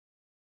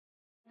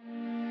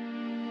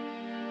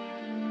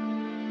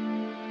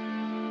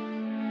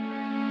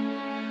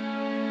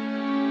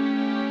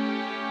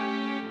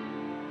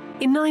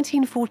In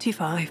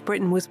 1945,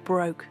 Britain was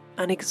broke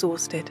and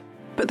exhausted,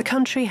 but the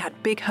country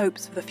had big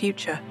hopes for the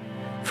future,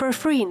 for a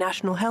free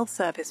national health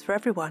service for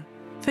everyone,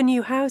 for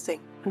new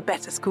housing and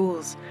better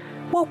schools.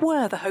 What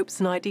were the hopes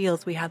and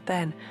ideals we had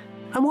then,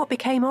 and what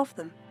became of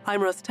them?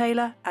 I'm Ros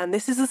Taylor, and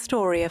this is the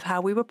story of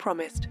how we were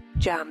promised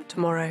jam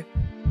tomorrow.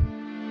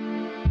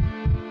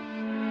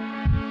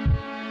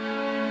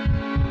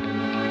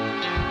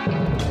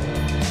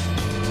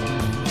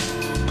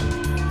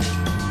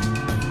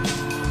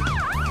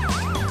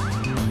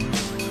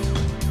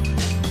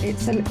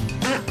 It's an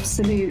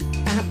absolute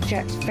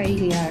abject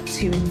failure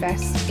to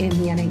invest in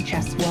the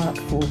NHS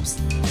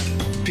workforce.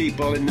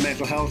 People in the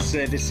mental health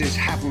services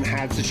haven't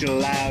had such a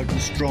loud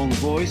and strong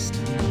voice.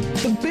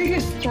 The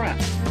biggest threat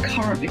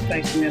currently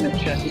facing the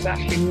NHS is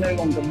actually no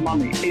longer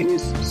money, it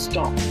is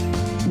staff.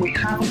 We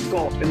haven't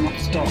got enough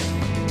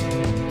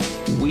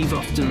staff. We've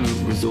often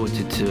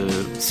resorted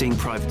to seeing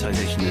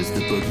privatisation as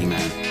the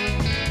boogeyman.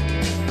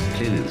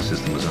 Clearly the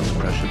system was under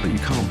pressure, but you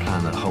can't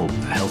plan a whole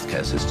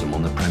healthcare system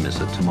on the premise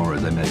that tomorrow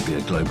there may be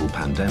a global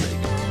pandemic.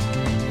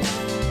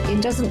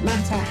 It doesn't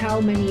matter how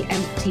many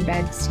empty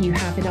beds you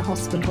have in a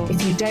hospital.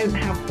 If you don't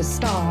have the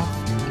staff,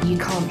 you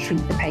can't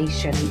treat the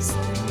patients.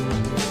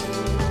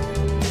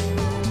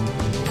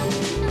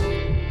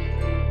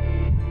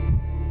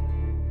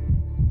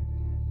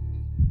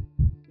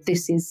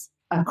 This is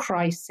a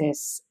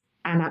crisis.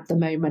 And at the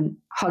moment,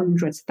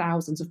 hundreds,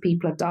 thousands of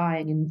people are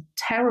dying in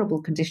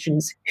terrible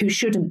conditions who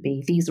shouldn't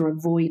be. These are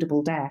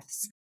avoidable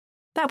deaths.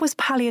 That was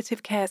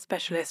palliative care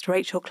specialist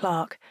Rachel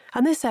Clark,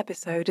 and this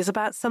episode is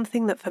about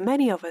something that for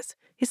many of us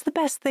is the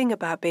best thing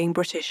about being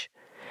British.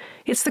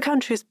 It's the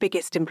country's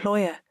biggest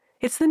employer.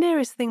 It's the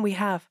nearest thing we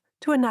have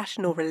to a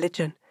national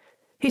religion.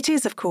 It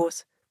is, of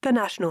course, the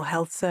National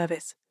Health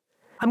Service.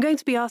 I'm going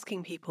to be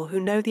asking people who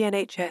know the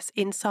NHS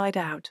inside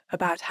out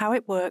about how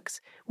it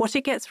works, what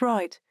it gets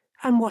right,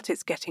 and what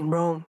it's getting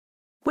wrong.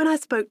 When I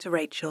spoke to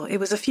Rachel, it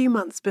was a few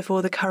months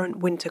before the current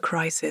winter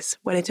crisis,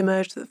 when it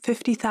emerged that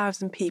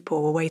 50,000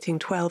 people were waiting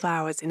 12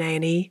 hours in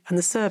A&E and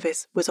the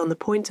service was on the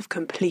point of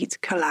complete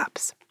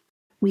collapse.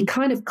 We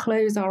kind of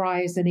close our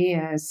eyes and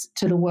ears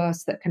to the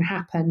worst that can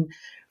happen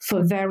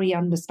for very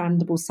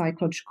understandable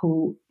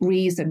psychological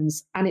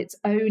reasons. And it's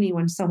only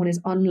when someone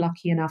is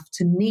unlucky enough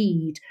to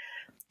need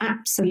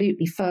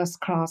absolutely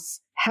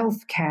first-class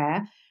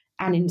healthcare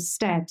and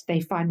instead they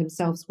find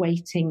themselves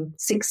waiting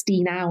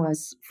 16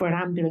 hours for an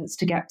ambulance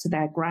to get to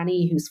their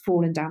granny who's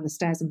fallen down the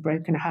stairs and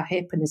broken her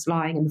hip and is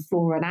lying on the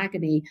floor in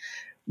agony.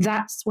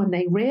 That's when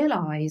they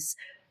realise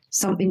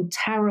something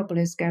terrible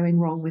is going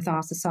wrong with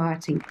our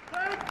society.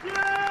 Thank you!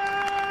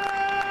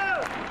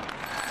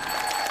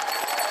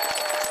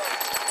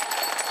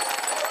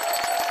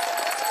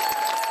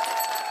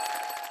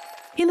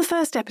 In the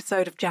first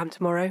episode of Jam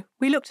Tomorrow,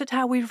 we looked at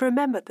how we've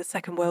remembered the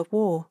Second World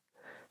War.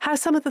 How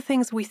some of the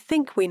things we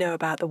think we know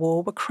about the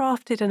war were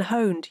crafted and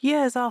honed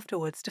years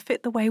afterwards to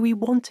fit the way we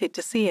wanted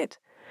to see it.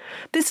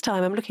 This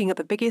time I'm looking at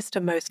the biggest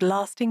and most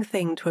lasting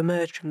thing to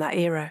emerge from that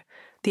era,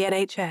 the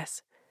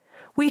NHS.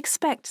 We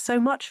expect so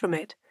much from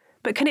it,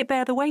 but can it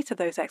bear the weight of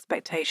those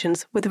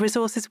expectations with the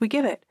resources we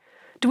give it?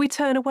 Do we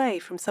turn away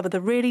from some of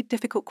the really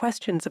difficult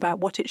questions about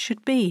what it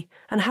should be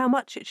and how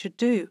much it should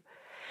do?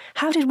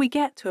 How did we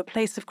get to a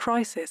place of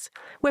crisis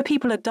where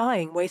people are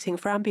dying waiting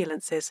for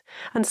ambulances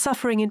and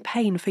suffering in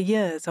pain for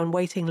years on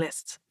waiting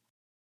lists?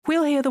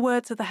 We'll hear the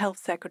words of the Health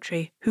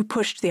Secretary who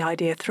pushed the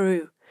idea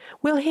through.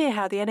 We'll hear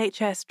how the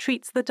NHS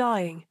treats the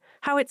dying,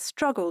 how it's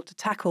struggled to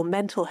tackle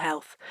mental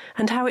health,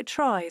 and how it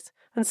tries,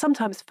 and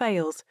sometimes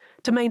fails,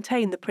 to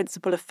maintain the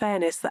principle of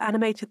fairness that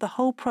animated the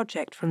whole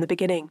project from the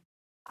beginning.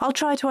 I'll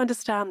try to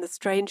understand the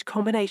strange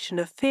combination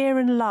of fear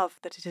and love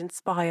that it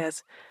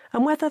inspires,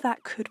 and whether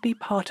that could be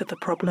part of the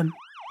problem.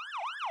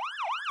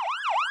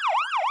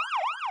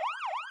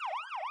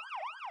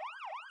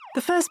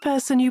 The first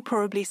person you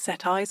probably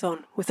set eyes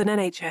on was an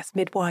NHS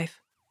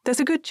midwife. There's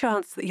a good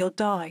chance that you'll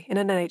die in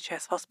an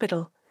NHS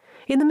hospital.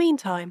 In the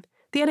meantime,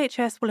 the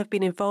NHS will have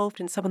been involved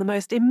in some of the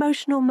most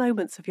emotional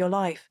moments of your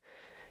life.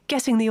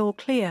 Getting the all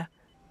clear,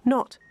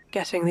 not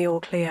getting the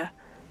all clear.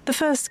 The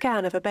first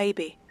scan of a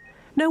baby.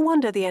 No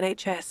wonder the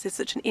NHS is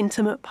such an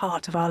intimate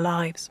part of our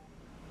lives.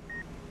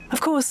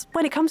 Of course,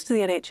 when it comes to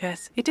the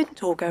NHS, it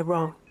didn't all go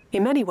wrong.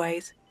 In many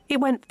ways, it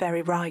went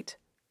very right.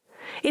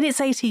 In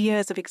its 80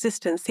 years of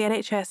existence, the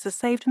NHS has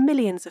saved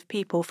millions of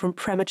people from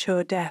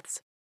premature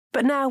deaths.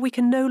 But now we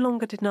can no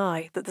longer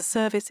deny that the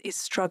service is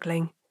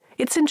struggling.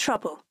 It's in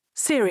trouble,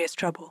 serious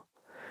trouble.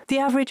 The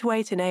average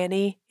wait in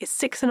A&E is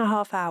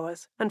 6.5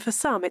 hours, and for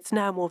some it's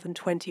now more than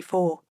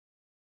 24.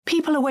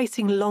 People are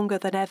waiting longer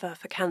than ever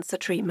for cancer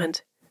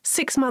treatment.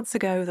 6 months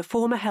ago, the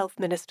former Health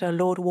Minister,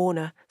 Lord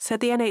Warner, said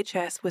the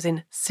NHS was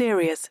in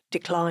serious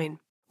decline.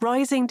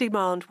 Rising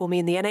demand will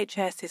mean the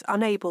NHS is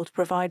unable to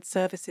provide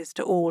services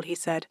to all, he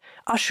said,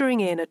 ushering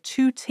in a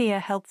two-tier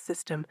health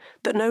system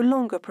that no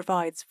longer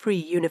provides free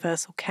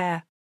universal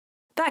care.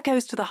 That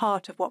goes to the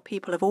heart of what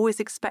people have always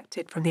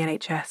expected from the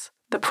NHS,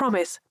 the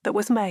promise that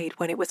was made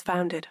when it was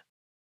founded.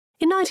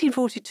 In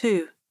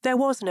 1942, there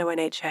was no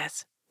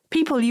NHS.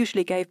 People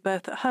usually gave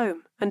birth at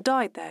home and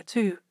died there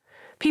too.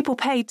 People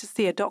paid to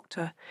see a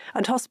doctor,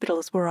 and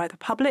hospitals were either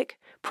public,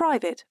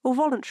 private, or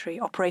voluntary,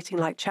 operating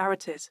like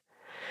charities.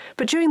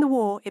 But during the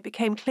war, it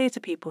became clear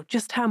to people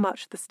just how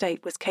much the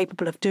state was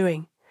capable of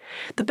doing.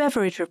 The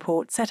Beveridge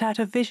Report set out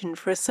a vision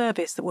for a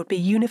service that would be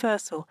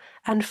universal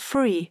and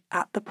free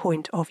at the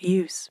point of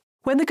use.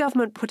 When the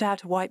government put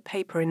out a white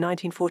paper in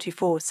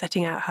 1944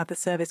 setting out how the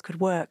service could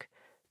work,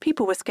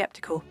 people were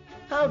sceptical.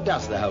 How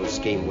does the whole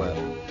scheme work?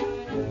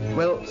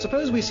 Well,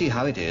 suppose we see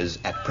how it is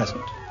at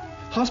present.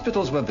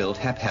 Hospitals were built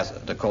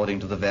haphazard according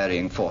to the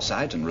varying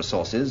foresight and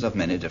resources of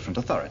many different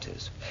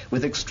authorities,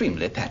 with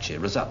extremely patchy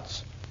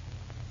results.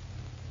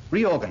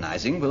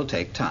 Reorganizing will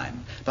take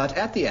time, but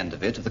at the end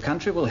of it, the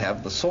country will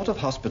have the sort of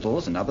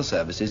hospitals and other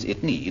services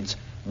it needs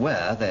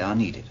where they are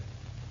needed.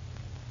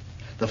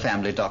 The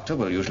family doctor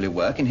will usually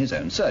work in his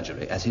own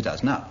surgery, as he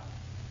does now.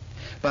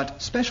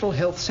 But special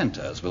health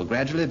centers will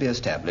gradually be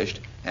established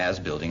as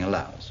building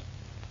allows.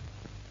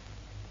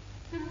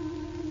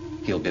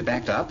 He'll be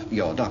backed up,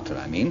 your doctor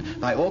I mean,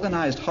 by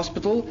organized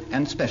hospital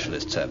and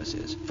specialist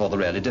services for the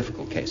really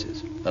difficult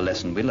cases, a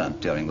lesson we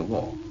learnt during the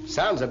war.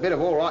 Sounds a bit of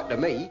all right to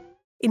me.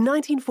 In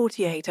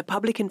 1948, a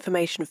public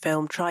information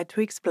film tried to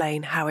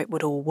explain how it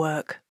would all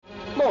work.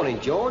 Morning,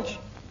 George.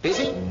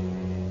 Busy?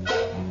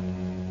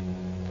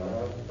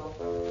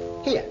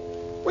 Here,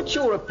 what's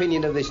your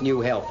opinion of this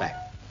new Health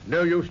Act?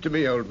 No use to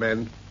me, old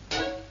man.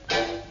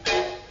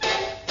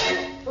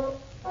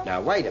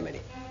 Now, wait a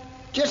minute.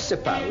 Just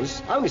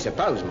suppose, only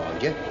suppose,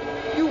 mind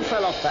you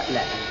fell off that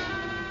ladder.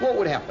 What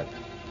would happen?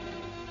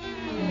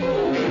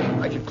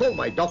 I should call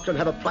my doctor and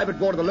have a private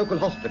ward in the local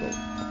hospital.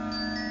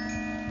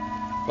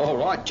 All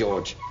right,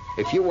 George.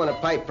 If you want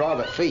to pay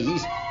private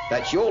fees,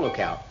 that's your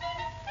lookout.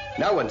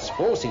 No one's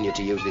forcing you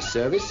to use this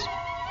service.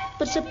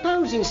 But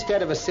suppose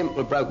instead of a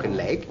simple broken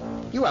leg,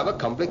 you have a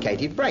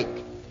complicated break.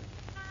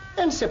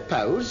 And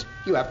suppose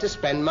you have to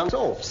spend months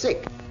off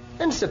sick.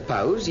 And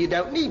suppose you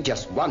don't need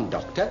just one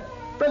doctor,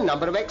 but a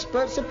number of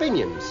experts'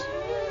 opinions.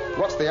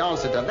 What's the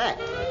answer to that?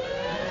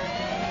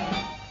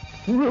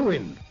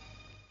 Ruin.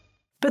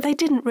 But they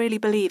didn't really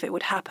believe it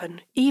would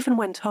happen, even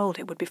when told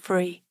it would be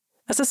free.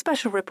 As a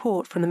special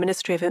report from the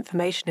Ministry of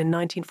Information in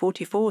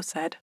 1944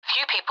 said,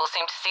 "Few people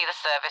seem to see the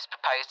service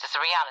proposed as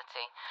a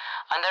reality,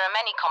 and there are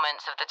many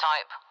comments of the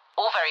type,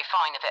 all very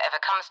fine if it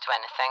ever comes to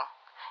anything.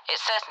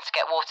 It's certain to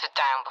get watered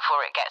down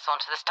before it gets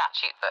onto the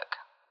statute book."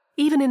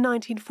 Even in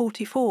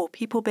 1944,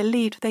 people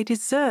believed they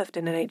deserved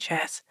an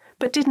NHS,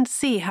 but didn't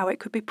see how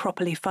it could be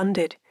properly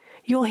funded.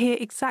 You'll hear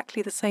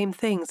exactly the same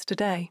things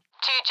today.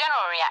 Two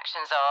general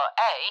reactions are,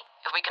 A,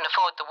 if we can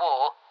afford the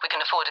war, we can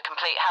afford a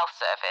complete health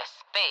service.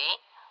 B,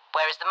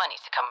 where is the money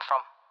to come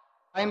from?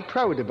 I'm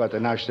proud about the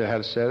National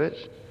Health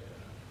Service.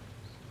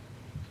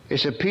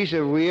 It's a piece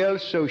of real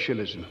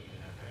socialism.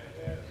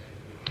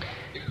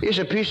 It's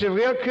a piece of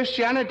real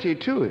Christianity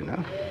too, you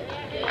know.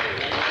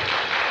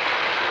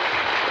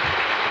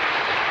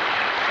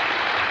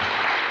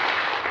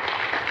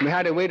 We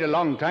had to wait a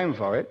long time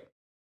for it.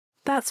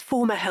 That's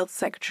former Health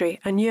Secretary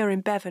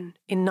Aneurin Bevan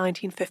in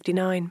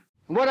 1959.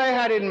 What I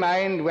had in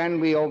mind when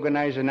we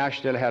organised the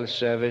National Health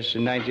Service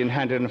in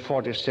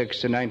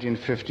 1946 to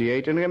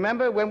 1958, and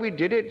remember when we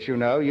did it, you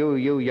know,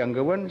 you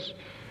younger ones,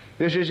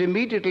 this is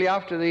immediately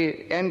after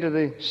the end of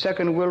the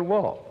Second World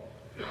War.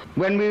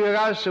 When we were,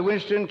 as Sir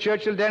Winston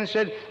Churchill then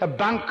said, a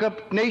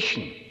bankrupt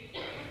nation.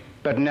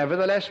 But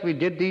nevertheless, we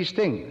did these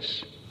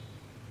things.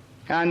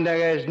 And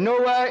there is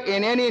nowhere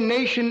in any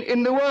nation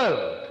in the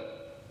world,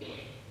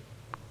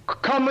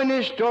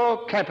 communist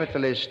or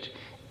capitalist,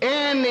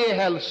 any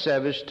health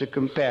service to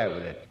compare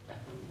with it.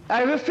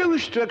 I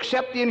refuse to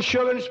accept the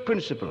insurance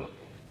principle.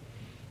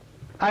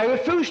 I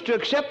refuse to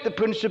accept the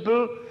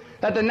principle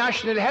that the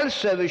National Health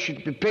Service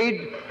should be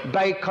paid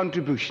by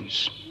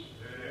contributions.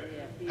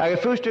 I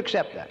refuse to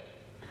accept that.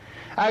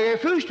 I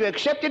refuse to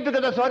accept it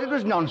because I thought it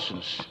was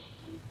nonsense.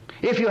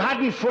 If you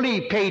hadn't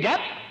fully paid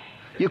up,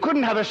 you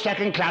couldn't have a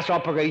second-class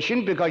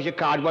operation because your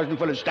card wasn't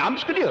full of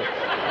stamps, could you?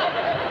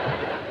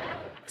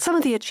 Some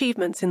of the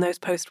achievements in those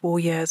post-war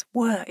years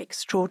were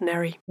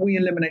extraordinary. We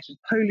eliminated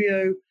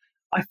polio.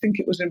 I think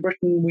it was in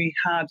Britain we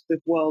had the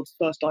world's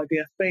first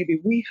IVF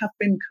baby. We have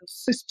been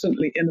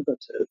consistently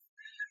innovative,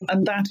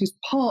 and that is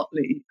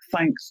partly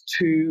thanks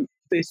to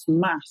this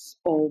mass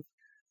of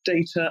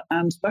data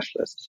and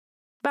specialists.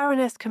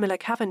 Baroness Camilla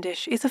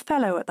Cavendish is a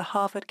fellow at the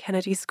Harvard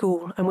Kennedy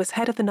School and was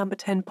head of the No.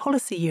 10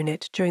 policy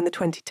unit during the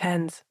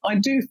 2010s. I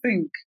do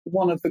think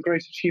one of the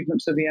great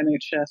achievements of the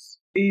NHS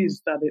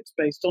is that it's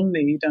based on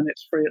need and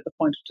it's free at the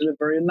point of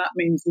delivery. And that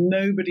means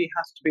nobody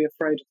has to be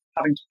afraid of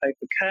having to pay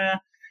for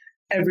care.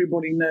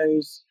 Everybody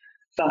knows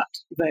that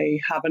they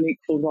have an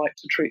equal right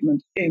to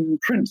treatment in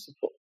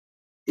principle,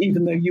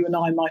 even though you and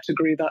I might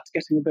agree that's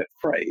getting a bit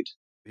frayed.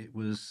 It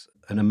was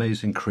an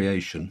amazing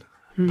creation,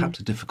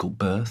 perhaps a difficult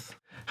birth.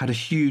 Had a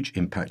huge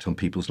impact on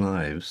people's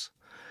lives.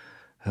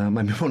 I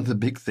mean, one of the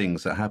big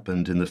things that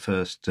happened in the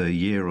first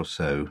year or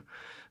so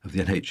of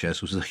the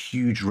NHS was a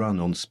huge run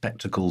on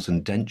spectacles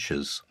and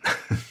dentures,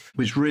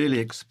 which really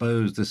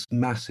exposed this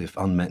massive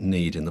unmet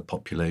need in the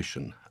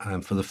population.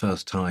 And for the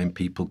first time,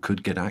 people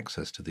could get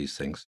access to these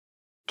things.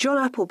 John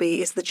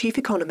Appleby is the chief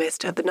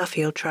economist at the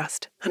Nuffield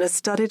Trust and has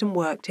studied and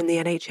worked in the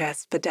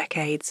NHS for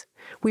decades.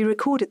 We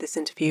recorded this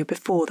interview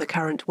before the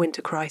current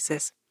winter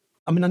crisis.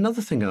 I mean,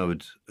 another thing I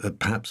would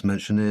perhaps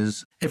mention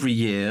is every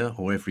year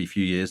or every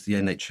few years, the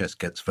NHS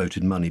gets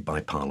voted money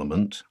by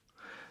Parliament.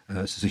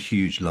 This is a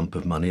huge lump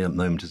of money. At the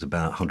moment, it's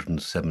about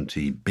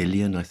 170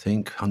 billion, I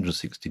think,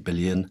 160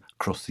 billion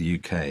across the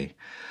UK.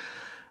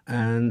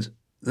 And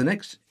the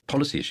next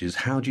policy issue is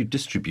how do you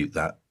distribute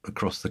that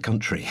across the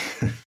country?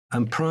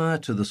 And prior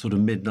to the sort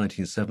of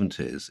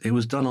mid-1970s, it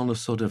was done on a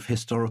sort of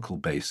historical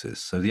basis.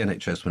 So the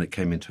NHS, when it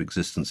came into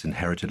existence,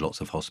 inherited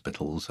lots of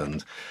hospitals,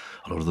 and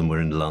a lot of them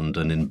were in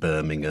London, in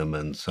Birmingham,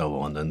 and so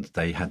on, and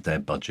they had their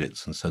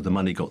budgets, and so the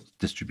money got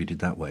distributed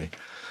that way.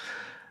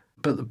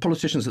 But the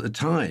politicians at the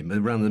time,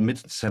 around the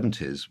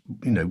mid-70s,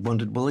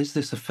 wondered, well, is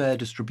this a fair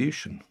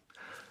distribution?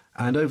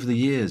 And over the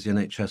years, the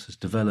NHS has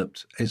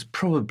developed, it's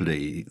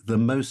probably the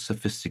most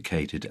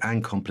sophisticated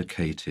and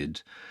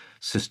complicated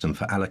system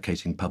for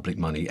allocating public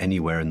money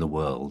anywhere in the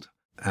world.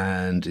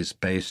 And it's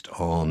based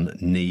on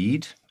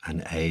need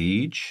and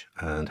age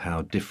and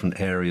how different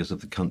areas of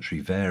the country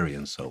vary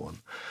and so on.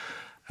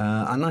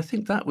 And I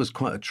think that was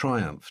quite a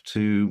triumph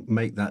to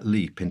make that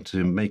leap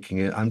into making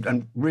it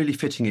and really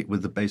fitting it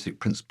with the basic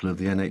principle of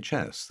the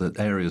NHS, that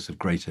areas of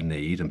greater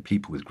need and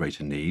people with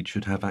greater need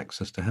should have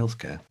access to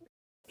healthcare.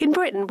 In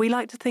Britain, we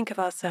like to think of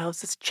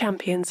ourselves as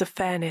champions of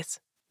fairness.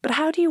 But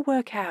how do you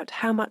work out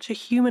how much a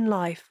human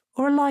life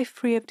or a life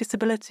free of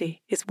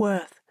disability is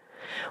worth?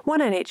 One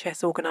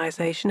NHS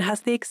organisation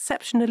has the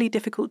exceptionally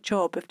difficult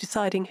job of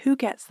deciding who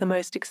gets the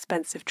most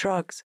expensive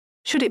drugs.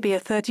 Should it be a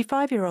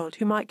 35-year-old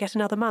who might get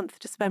another month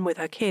to spend with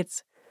her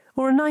kids,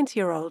 or a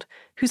 90-year-old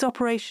whose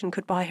operation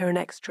could buy her an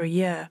extra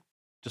year?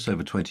 Just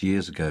over 20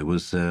 years ago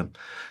was the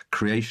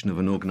creation of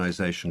an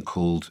organisation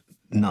called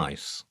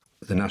NICE,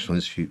 the National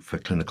Institute for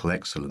Clinical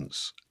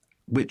Excellence,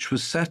 which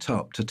was set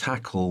up to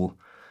tackle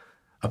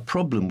a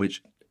problem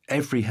which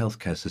every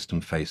healthcare system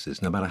faces,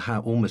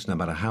 almost no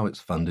matter how it's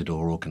funded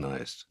or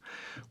organised,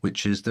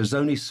 which is there's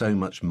only so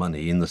much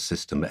money in the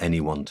system at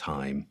any one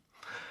time.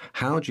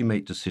 How do you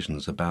make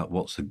decisions about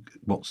what's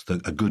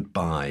a good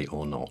buy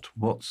or not?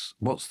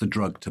 What's the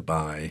drug to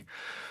buy?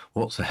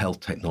 What's the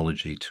health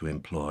technology to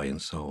employ, and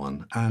so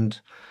on? And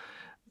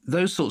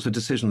those sorts of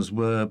decisions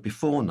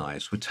before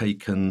NICE were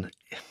taken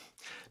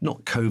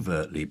not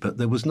covertly, but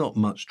there was not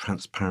much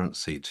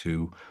transparency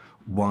to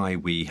why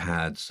we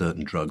had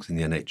certain drugs in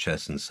the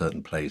NHS in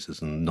certain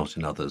places and not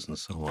in others, and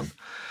so on.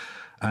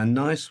 And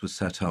NICE was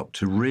set up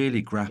to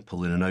really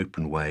grapple in an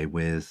open way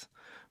with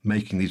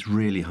making these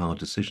really hard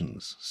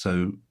decisions.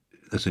 So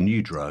there's a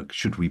new drug,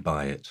 should we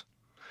buy it?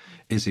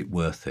 Is it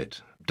worth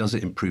it? Does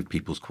it improve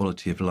people's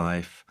quality of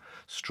life,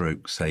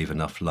 save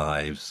enough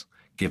lives,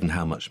 given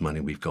how much money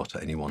we've got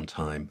at any one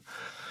time?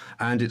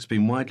 And it's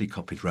been widely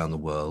copied around the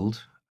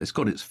world. It's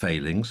got its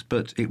failings,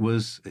 but it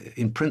was,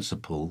 in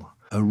principle,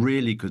 a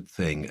really good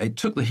thing. It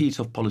took the heat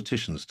off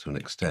politicians to an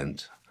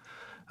extent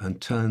and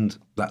turned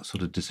that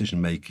sort of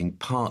decision-making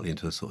partly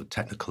into a sort of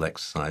technical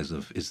exercise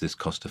of, is this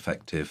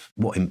cost-effective?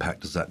 What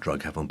impact does that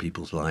drug have on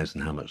people's lives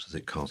and how much does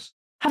it cost?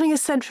 Having a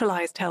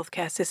centralised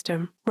healthcare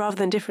system, rather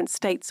than different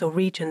states or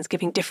regions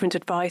giving different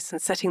advice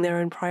and setting their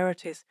own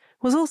priorities,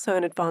 was also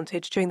an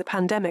advantage during the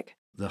pandemic.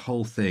 The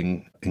whole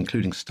thing,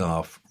 including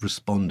staff,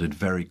 responded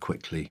very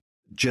quickly.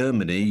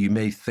 Germany, you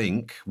may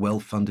think,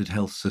 well-funded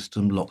health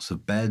system, lots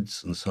of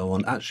beds and so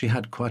on, actually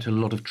had quite a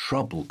lot of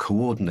trouble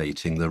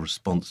coordinating the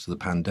response to the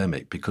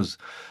pandemic because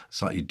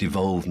slightly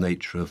devolved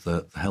nature of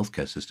the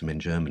healthcare system in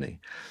Germany.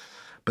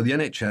 But the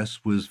NHS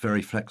was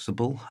very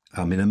flexible.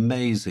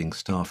 Amazing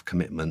staff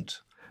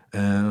commitment.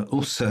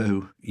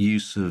 Also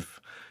use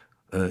of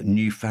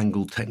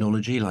newfangled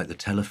technology like the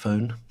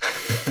telephone.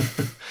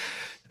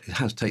 It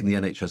has taken the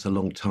NHS a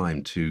long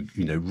time to,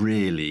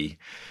 really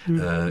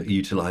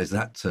utilise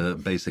that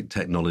basic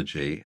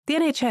technology. The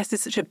NHS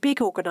is such a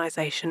big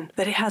organisation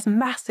that it has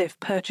massive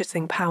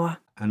purchasing power.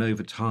 And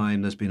over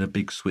time, there's been a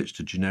big switch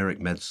to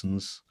generic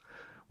medicines,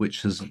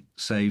 which has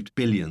saved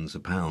billions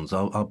of pounds.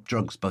 Our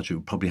drugs budget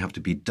would probably have to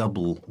be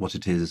double what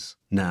it is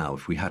now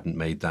if we hadn't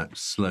made that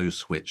slow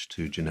switch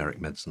to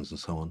generic medicines and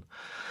so on.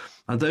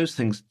 And those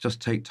things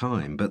just take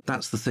time, but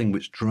that's the thing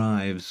which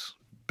drives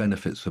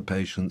benefits for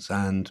patients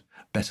and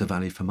better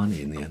value for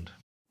money in the end.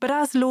 But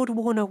as Lord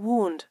Warner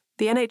warned,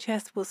 the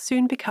NHS will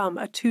soon become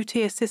a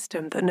two-tier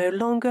system that no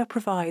longer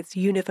provides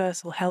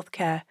universal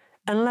healthcare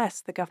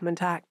unless the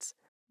government acts.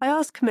 I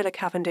asked Camilla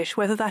Cavendish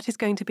whether that is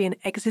going to be an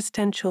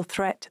existential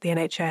threat to the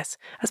NHS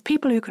as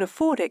people who can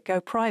afford it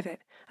go private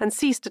and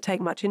cease to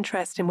take much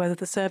interest in whether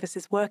the service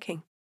is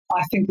working.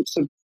 I think it's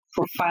a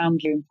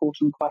profoundly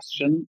important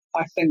question.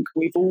 I think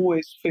we've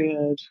always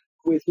feared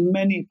with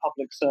many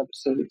public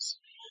services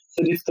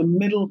that if the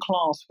middle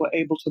class were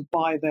able to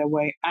buy their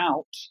way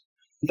out,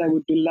 there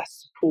would be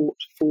less support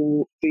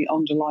for the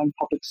underlying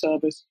public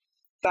service.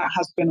 That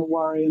has been a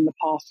worry in the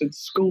past in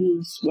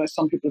schools where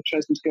some people have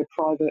chosen to go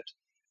private,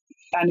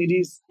 and it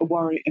is a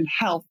worry in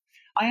health.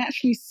 I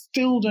actually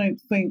still don't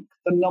think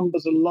the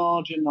numbers are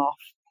large enough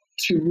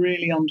to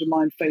really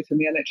undermine faith in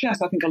the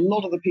NHS. I think a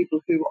lot of the people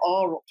who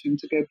are opting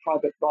to go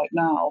private right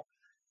now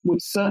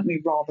would certainly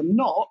rather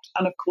not.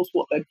 And of course,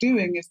 what they're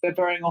doing is they're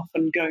very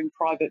often going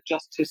private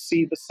just to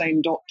see the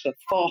same doctor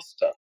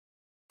faster.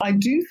 I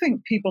do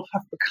think people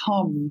have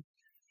become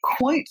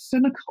quite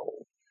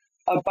cynical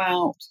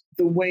about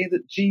the way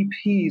that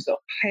GPs are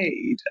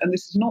paid. And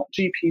this is not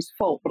GPs'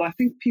 fault, but I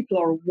think people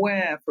are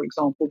aware, for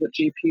example, that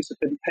GPs have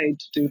been paid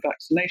to do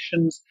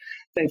vaccinations.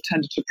 They've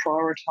tended to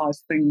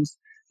prioritise things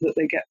that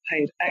they get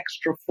paid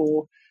extra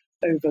for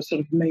over sort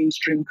of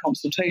mainstream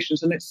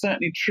consultations. And it's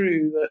certainly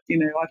true that,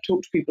 I've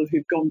talked to people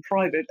who've gone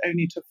private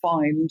only to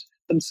find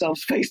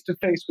themselves face to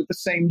face with the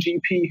same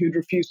GP who'd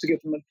refused to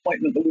give them an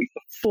appointment the week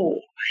before.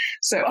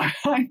 So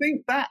I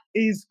think that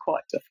is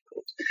quite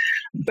difficult.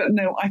 But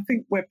no, I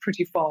think we're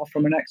pretty far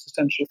from an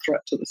existential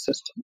threat to the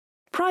system.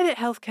 Private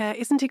healthcare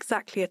isn't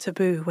exactly a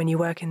taboo when you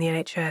work in the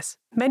NHS.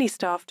 Many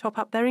staff top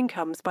up their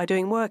incomes by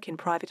doing work in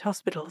private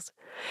hospitals.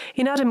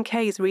 In Adam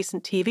Kay's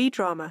recent TV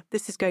drama,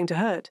 This Is Going to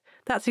Hurt,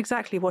 that's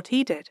exactly what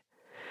he did.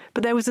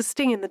 But there was a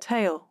sting in the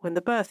tail when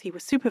the birth he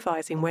was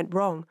supervising went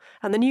wrong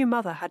and the new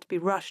mother had to be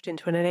rushed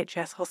into an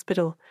NHS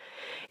hospital.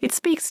 It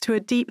speaks to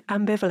a deep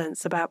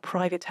ambivalence about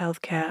private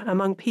healthcare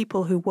among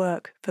people who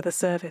work for the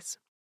service.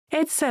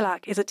 Ed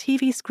Selak is a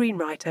TV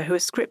screenwriter who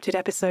has scripted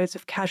episodes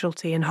of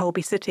Casualty and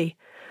Holby City,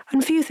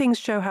 and few things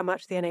show how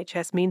much the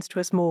NHS means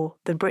to us more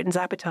than Britain's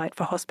appetite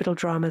for hospital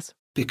dramas.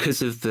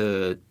 Because of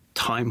the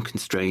time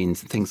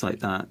constraints and things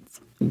like that,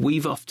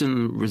 we've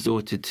often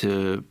resorted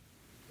to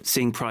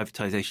seeing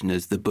privatisation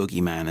as the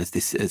boogeyman,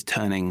 as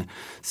turning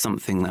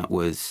something that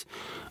was,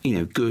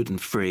 good and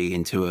free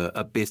into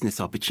a business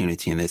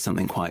opportunity, and there's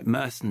something quite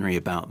mercenary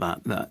about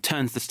that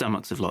turns the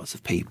stomachs of lots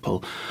of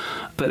people.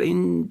 But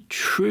in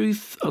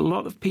truth, a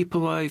lot of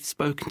people I've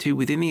spoken to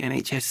within the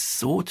NHS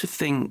sort of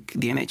think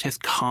the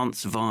NHS can't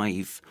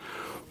survive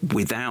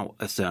without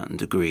a certain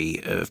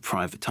degree of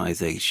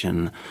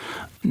privatisation,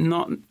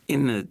 not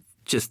in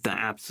just the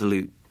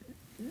absolute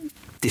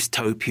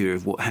dystopia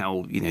of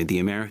how the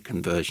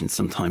American version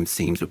sometimes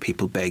seems, where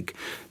people beg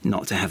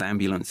not to have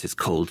ambulances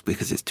called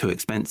because it's too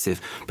expensive,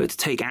 but to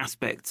take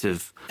aspects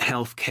of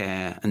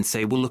healthcare and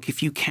say, well, look,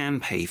 if you can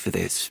pay for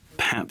this,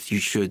 perhaps you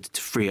should,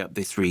 to free up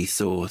this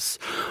resource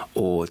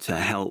or to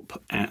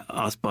help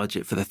us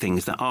budget for the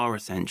things that are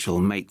essential,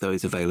 make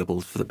those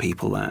available for the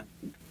people that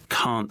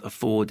can't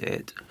afford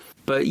it.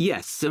 But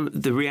yes,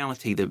 the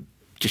reality that,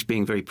 just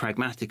being very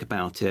pragmatic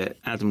about it,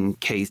 Adam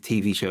Kay's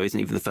TV show isn't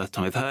even the first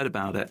time I've heard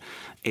about it,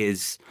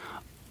 is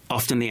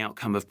often the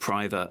outcome of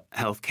private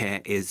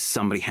healthcare is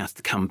somebody has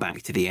to come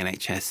back to the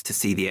NHS to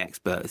see the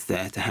experts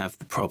there, to have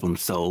the problem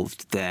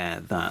solved there,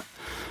 that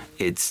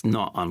it's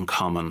not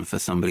uncommon for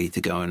somebody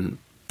to go and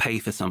pay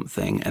for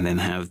something and then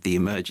have the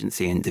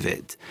emergency end of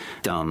it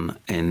done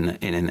in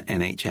an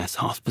NHS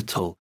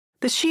hospital.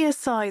 The sheer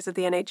size of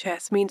the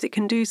NHS means it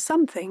can do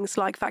some things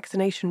like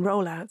vaccination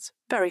rollouts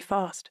very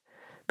fast,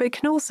 but it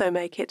can also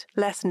make it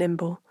less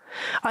nimble.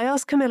 I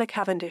asked Camilla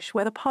Cavendish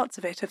whether parts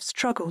of it have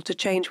struggled to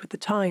change with the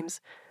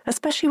times,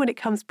 especially when it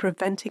comes to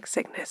preventing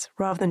sickness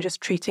rather than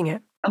just treating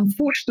it.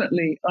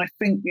 Unfortunately, I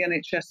think the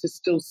NHS is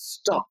still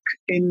stuck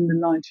in the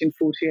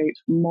 1948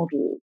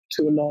 model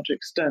to a large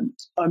extent.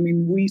 I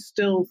mean, we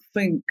still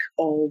think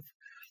of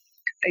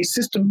a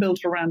system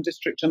built around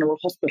district general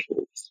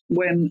hospitals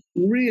when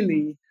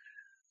really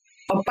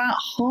about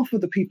half of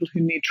the people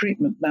who need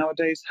treatment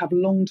nowadays have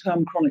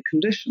long-term chronic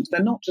conditions.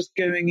 They're not just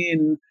going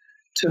in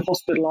to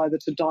hospital either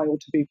to die or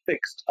to be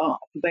fixed up.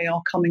 They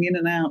are coming in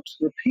and out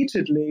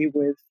repeatedly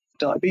with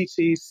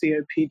diabetes,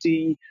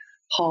 COPD,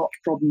 heart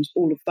problems,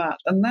 all of that.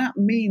 And that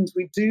means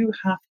we do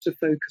have to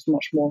focus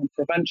much more on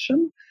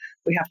prevention.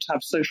 We have to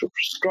have social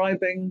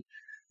prescribing,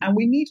 and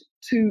we need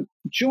to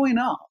join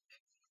up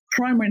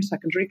primary and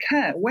secondary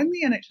care. When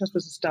the NHS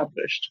was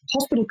established,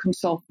 hospital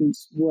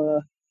consultants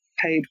were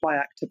paid by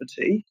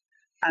activity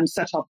and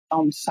set up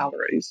on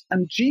salaries,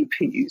 and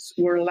GPs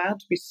were allowed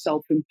to be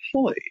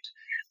self-employed,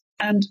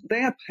 and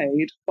they are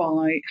paid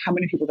by how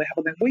many people they have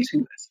on their waiting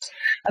lists.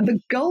 And the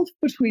gulf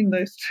between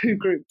those two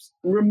groups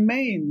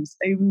remains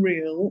a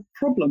real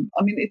problem.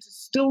 I mean, it is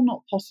still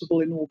not possible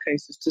in all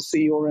cases to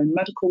see your own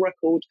medical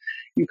record.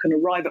 You can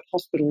arrive at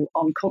hospital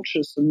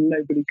unconscious and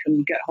nobody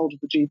can get hold of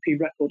the GP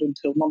record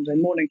until Monday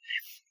morning.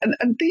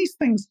 And these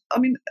things, I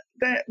mean,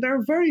 there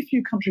are very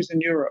few countries in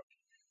Europe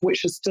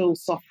which are still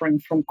suffering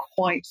from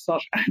quite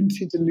such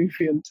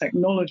antediluvian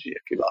technology,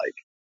 if you like.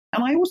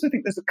 And I also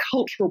think there's a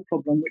cultural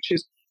problem, which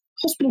is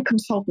hospital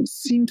consultants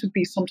seem to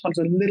be sometimes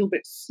a little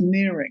bit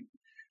sneering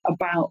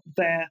about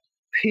their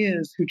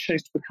peers who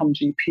chose to become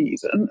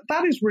GPs. And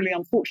that is really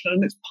unfortunate,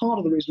 and it's part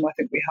of the reason why I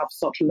think we have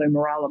such low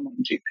morale among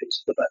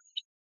GPs for that.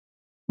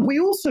 We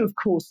also, of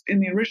course, in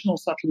the original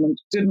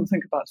settlement, didn't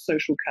think about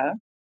social care.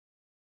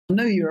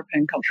 No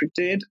European country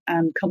did,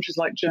 and countries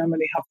like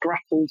Germany have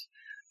grappled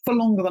for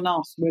longer than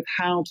us with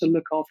how to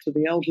look after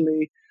the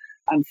elderly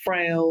and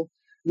frail.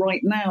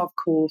 Right now, of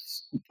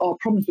course, our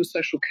problems with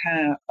social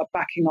care are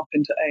backing up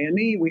into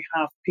A&E. We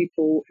have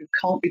people who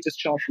can't be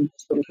discharged from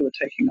hospital who are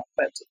taking up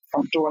beds at the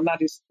front door, and that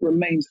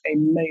remains a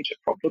major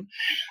problem.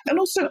 And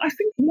also, I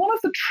think one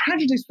of the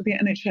tragedies for the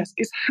NHS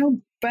is how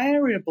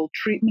variable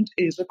treatment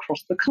is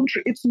across the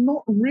country. It's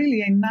not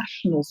really a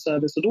national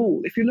service at all.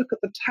 If you look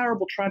at the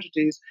terrible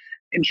tragedies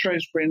in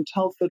Shrewsbury and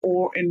Telford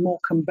or in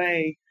Morecambe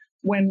Bay,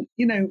 when,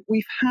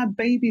 we've had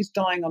babies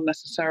dying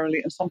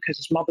unnecessarily, in some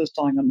cases mothers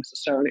dying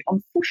unnecessarily.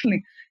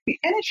 Unfortunately, the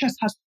NHS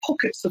has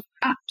pockets of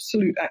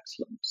absolute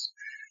excellence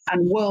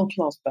and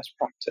world-class best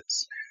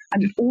practice.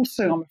 And it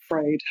also, I'm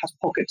afraid, has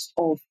pockets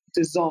of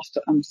disaster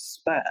and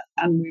despair.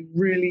 And we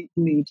really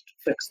need to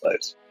fix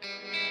those.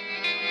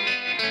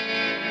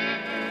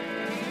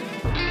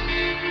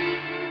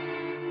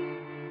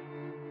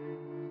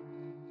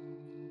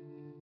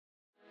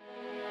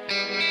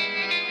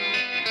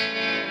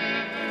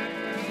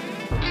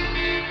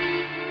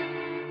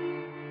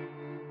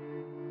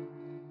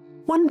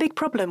 One big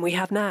problem we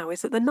have now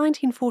is that the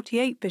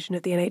 1948 vision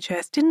of the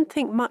NHS didn't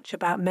think much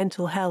about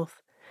mental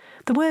health.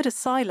 The word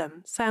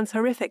asylum sounds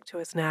horrific to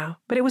us now,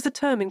 but it was a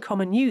term in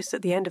common use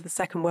at the end of the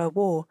Second World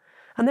War,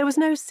 and there was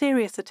no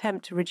serious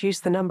attempt to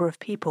reduce the number of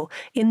people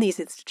in these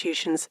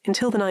institutions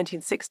until the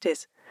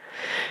 1960s.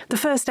 The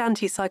first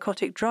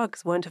antipsychotic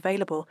drugs weren't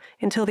available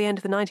until the end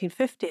of the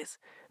 1950s,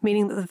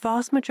 meaning that the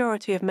vast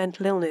majority of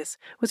mental illness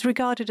was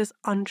regarded as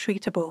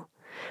untreatable.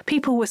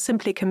 People were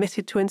simply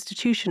committed to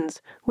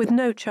institutions with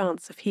no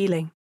chance of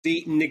healing.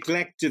 The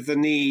neglect of the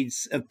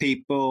needs of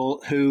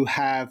people who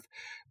have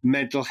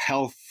mental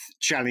health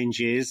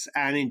challenges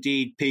and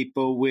indeed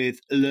people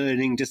with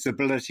learning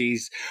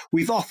disabilities.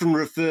 We've often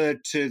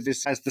referred to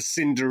this as the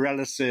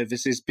Cinderella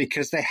services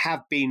because they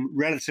have been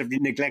relatively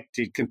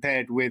neglected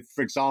compared with,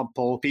 for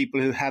example,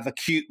 people who have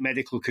acute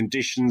medical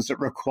conditions that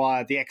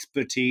require the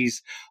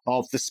expertise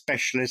of the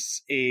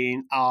specialists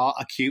in our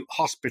acute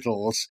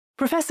hospitals.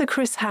 Professor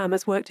Chris Ham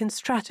has worked in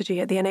strategy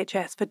at the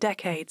NHS for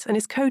decades and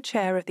is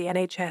co-chair of the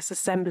NHS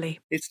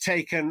Assembly. It's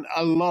taken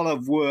a lot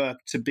of work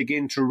to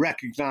begin to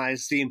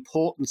recognise the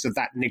importance of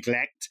that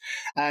neglect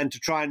and to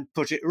try and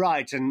put it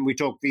right. And we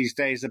talk these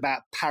days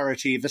about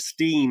parity of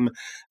esteem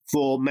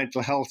for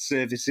mental health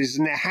services.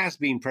 And there has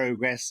been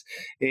progress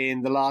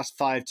in the last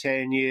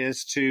 5-10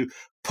 years to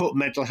put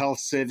mental health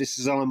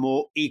services on a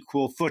more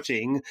equal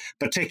footing.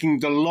 But taking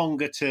the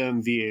longer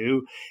term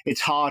view,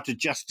 it's hard to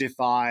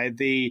justify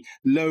the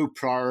low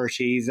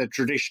priority that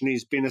traditionally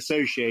has been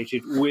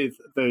associated with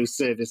those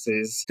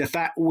services. The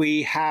fact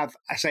we have,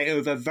 I say,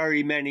 over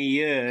very many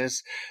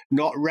years,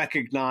 not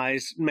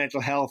recognised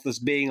mental health as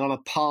being on a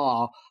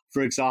par,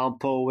 for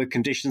example, with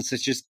conditions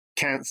such as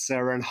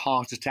cancer and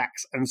heart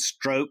attacks and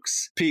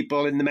strokes.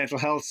 People in the mental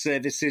health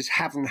services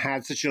haven't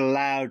had such a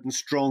loud and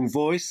strong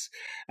voice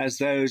as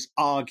those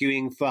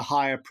arguing for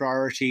higher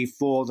priority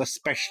for the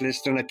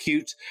specialist and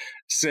acute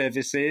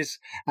services.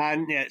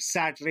 And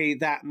sadly,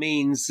 that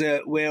means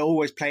that we're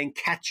always playing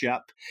catch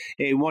up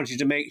in wanting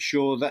to make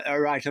sure that a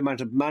right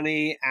amount of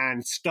money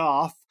and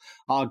staff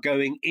are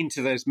going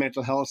into those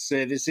mental health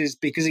services,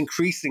 because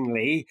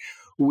increasingly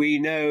we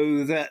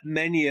know that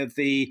many of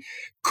the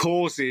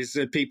causes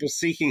of people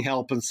seeking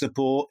help and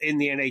support in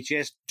the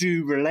NHS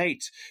do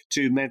relate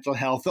to mental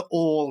health at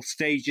all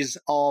stages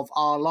of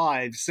our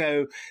lives.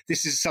 So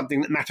this is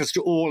something that matters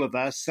to all of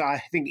us.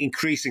 I think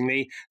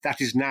increasingly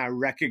that is now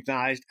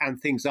recognised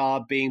and things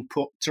are being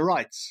put to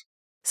rights.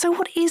 So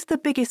what is the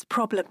biggest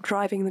problem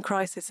driving the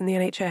crisis in the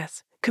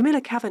NHS?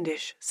 Camilla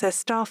Cavendish says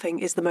staffing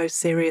is the most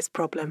serious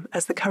problem,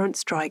 as the current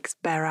strikes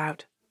bear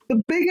out.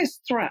 The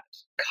biggest threat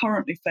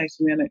currently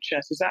facing the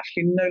NHS is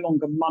actually no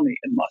longer money,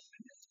 in my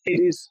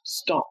opinion. It is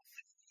staff.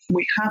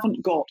 We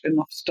haven't got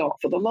enough staff.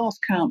 At the last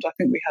count, I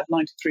think we had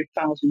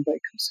 93,000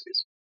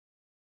 vacancies.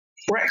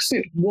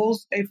 Brexit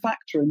was a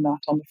factor in that,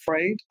 I'm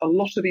afraid. A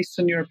lot of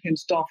Eastern European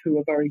staff who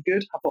are very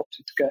good have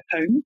opted to go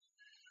home.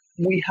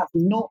 We have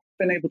not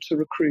been able to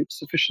recruit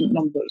sufficient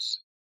numbers,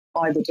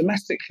 either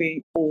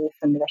domestically or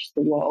from the rest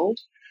of the world.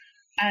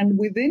 And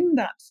within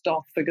that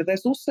staff figure,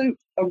 there's also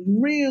a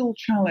real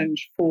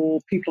challenge for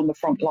people on the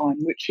front line,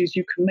 which is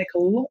you can make a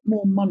lot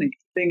more money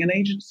being an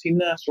agency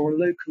nurse or a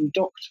locum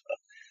doctor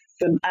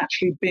than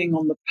actually being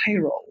on the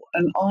payroll.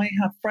 And I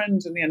have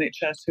friends in the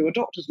NHS who are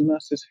doctors and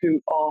nurses who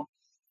are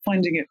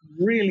finding it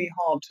really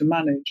hard to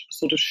manage a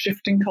sort of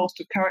shifting cast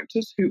of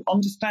characters who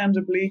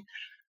understandably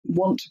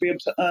want to be able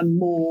to earn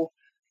more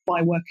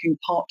by working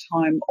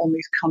part-time on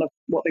these kind of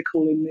what they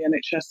call in the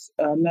NHS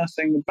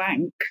nursing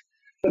bank.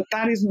 But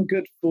that isn't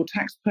good for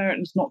taxpayer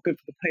and it's not good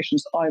for the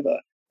patients either.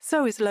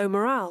 So is low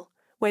morale,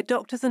 where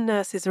doctors and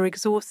nurses are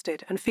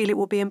exhausted and feel it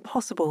will be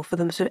impossible for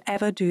them to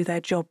ever do their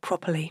job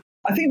properly.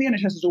 I think the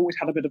NHS has always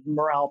had a bit of a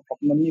morale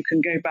problem, and you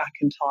can go back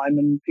in time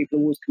and people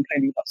are always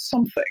complaining about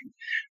something.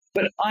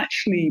 But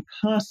actually,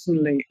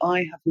 personally, I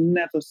have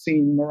never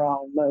seen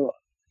morale lower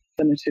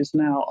than it is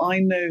now. I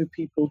know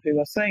people who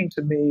are saying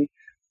to me,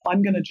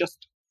 I'm going to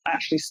just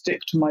actually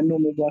stick to my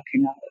normal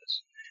working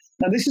hours.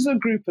 Now, this is a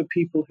group of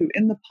people who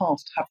in the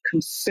past have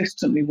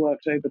consistently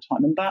worked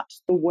overtime, and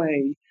that's the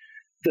way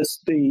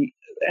the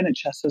the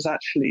NHS has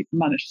actually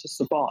managed to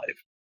survive.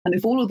 And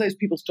if all of those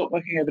people stop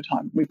working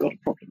overtime, we've got a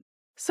problem.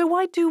 So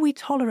why do we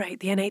tolerate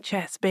the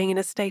NHS being in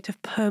a state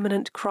of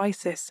permanent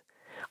crisis?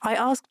 I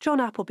asked John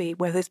Appleby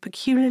where this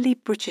peculiarly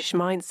British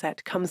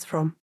mindset comes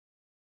from.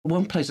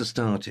 One place to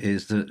start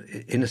is that,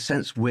 in a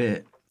sense,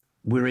 we're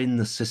in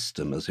the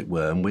system, as it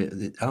were,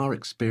 and our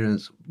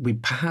experience, we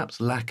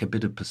perhaps lack a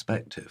bit of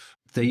perspective.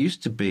 There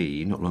used to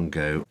be, not long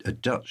ago, a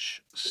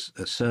Dutch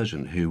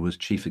surgeon who was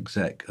chief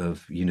exec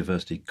of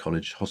University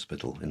College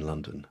Hospital in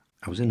London.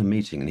 I was in a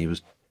meeting and he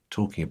was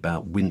talking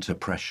about winter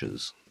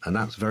pressures, and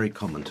that's very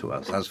common to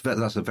us.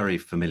 That's a very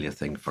familiar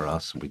thing for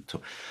us, and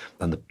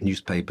the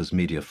newspapers,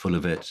 media full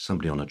of it,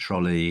 somebody on a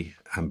trolley,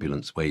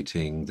 ambulance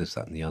waiting, this,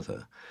 that and the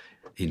other,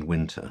 in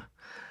winter.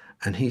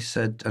 And he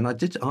said, and I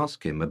did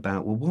ask him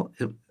about, well, what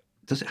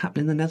does it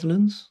happen in the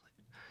Netherlands?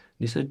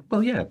 And he said,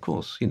 well, yeah, of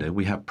course,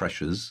 we have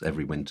pressures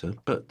every winter,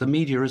 but the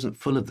media isn't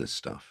full of this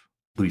stuff.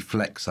 We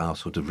flex our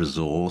sort of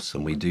resource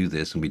and we do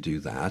this and we do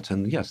that.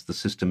 And yes, the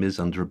system is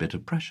under a bit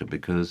of pressure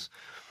because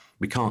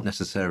we can't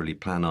necessarily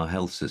plan our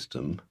health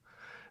system.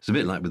 It's a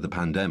bit like with the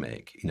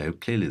pandemic.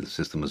 Clearly the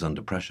system was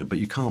under pressure, but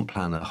you can't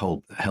plan a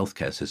whole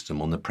healthcare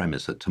system on the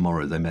premise that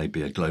tomorrow there may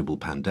be a global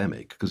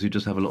pandemic, because you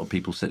just have a lot of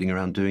people sitting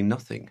around doing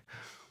nothing.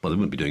 Well, they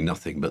wouldn't be doing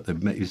nothing, but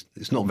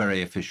it's not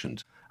very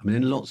efficient. I mean,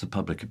 in lots of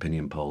public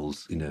opinion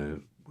polls,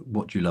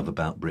 what do you love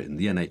about Britain?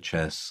 The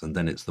NHS, and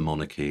then it's the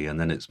monarchy, and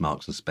then it's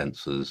Marks and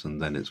Spencer's,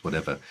 and then it's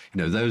whatever.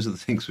 Those are the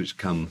things which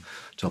come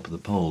top of the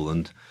poll.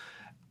 And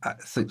I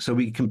think, so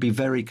we can be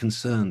very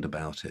concerned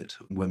about it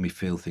when we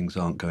feel things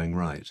aren't going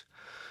right.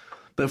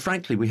 But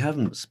frankly, we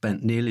haven't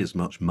spent nearly as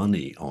much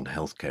money on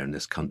healthcare in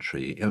this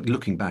country,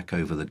 looking back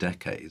over the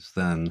decades,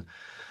 than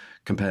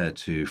compared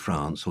to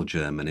France or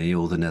Germany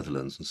or the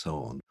Netherlands and so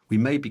on. We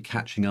may be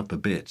catching up a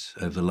bit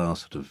over the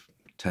last sort of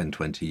 10,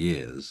 20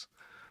 years,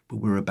 but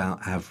we're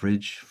about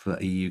average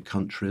for EU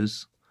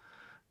countries.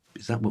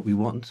 Is that what we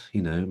want?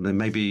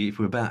 Maybe if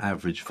we're about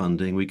average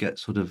funding, we get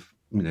sort of,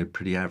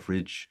 pretty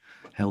average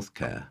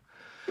healthcare.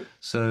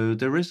 So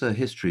there is a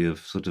history of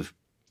sort of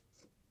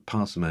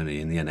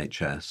parsimony in the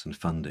NHS and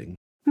funding.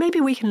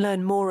 Maybe we can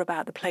learn more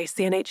about the place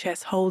the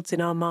NHS holds in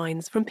our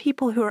minds from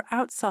people who are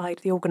outside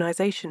the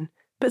organisation,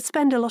 but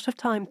spend a lot of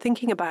time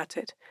thinking about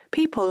it.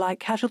 People like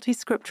casualty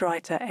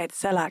scriptwriter Ed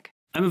Selak.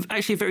 I'm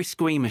actually a very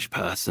squeamish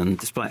person,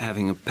 despite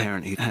having a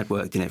parent who had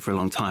worked in it for a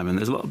long time. And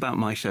there's a lot about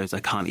my shows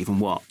I can't even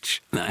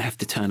watch, that I have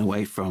to turn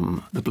away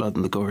from, the blood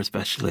and the gore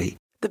especially.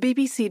 The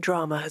BBC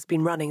drama has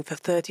been running for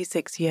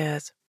 36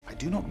 years. I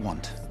do not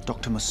want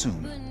Dr.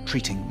 Massoum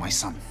treating my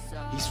son.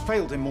 He's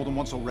failed him more than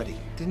once already.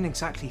 Didn't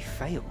exactly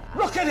fail.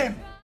 Look at him!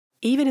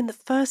 Even in the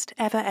first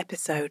ever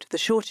episode, the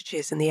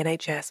shortages in the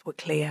NHS were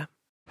clear.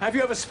 Have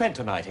you ever spent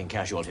a night in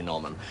casualty,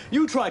 Norman?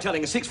 You try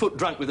telling a 6-foot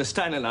drunk with a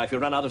Stanley knife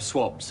you'll run out of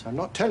swabs. I'm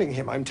not telling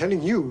him, I'm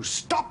telling you.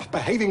 Stop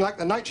behaving like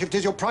the night shift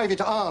is your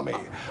private army.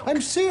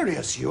 I'm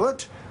serious,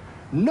 Ewart.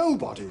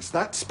 Nobody's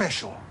that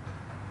special.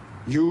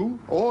 You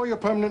or your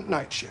permanent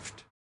night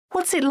shift.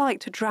 What's it like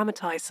to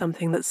dramatise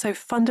something that's so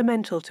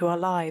fundamental to our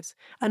lives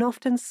and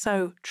often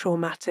so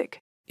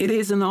traumatic? It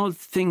is an odd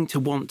thing to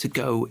want to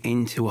go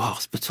into a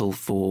hospital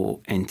for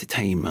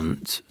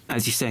entertainment.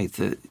 As you say,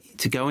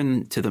 to go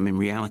into them in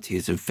reality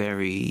is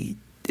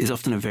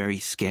often a very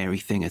scary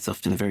thing. It's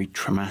often a very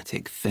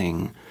traumatic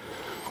thing.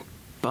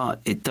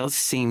 But it does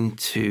seem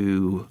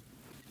to...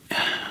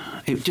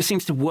 It just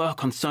seems to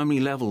work on so many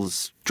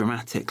levels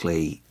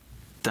dramatically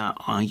that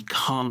I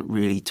can't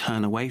really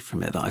turn away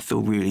from it, that I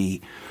feel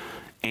really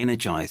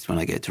energized when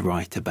I get to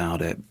write about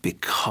it,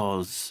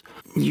 because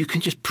you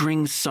can just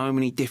bring so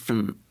many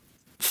different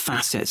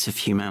facets of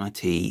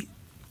humanity,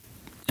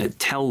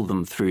 tell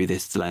them through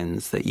this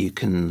lens that you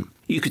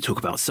could talk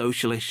about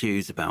social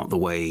issues, about the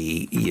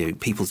way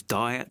people's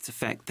diets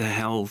affect their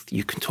health.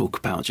 You can talk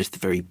about just the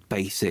very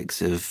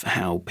basics of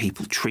how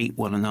people treat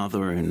one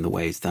another in the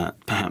ways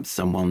that perhaps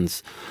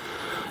someone's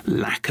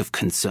lack of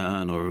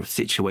concern or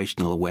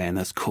situational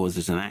awareness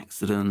causes an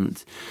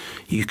accident.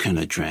 You can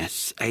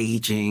address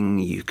aging.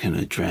 You can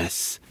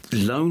address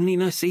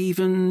loneliness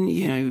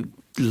even,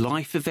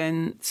 life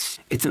events.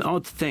 It's an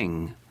odd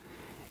thing.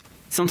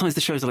 Sometimes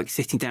the shows are like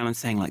sitting down and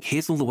saying, like,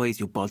 here's all the ways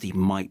your body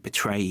might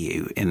betray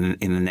you in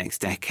the next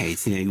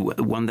decades.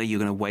 One day you're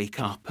going to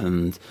wake up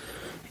and,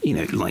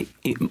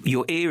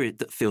 your ear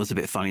feels a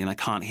bit funny and I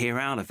can't hear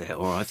out of it,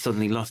 or I've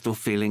suddenly lost all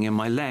feeling in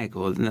my leg,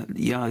 or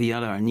yada,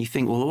 yada. And you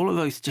think, well, all of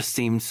those just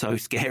seem so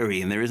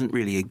scary, and there isn't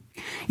really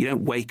you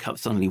don't wake up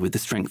suddenly with the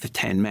strength of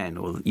 10 men,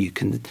 or you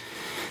can,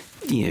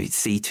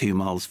 see 2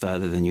 miles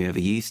further than you ever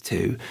used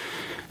to.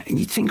 And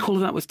you'd think all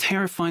of that was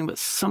terrifying, but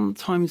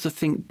sometimes I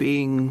think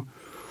being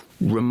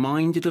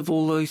reminded of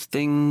all those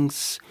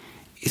things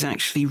is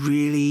actually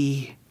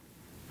really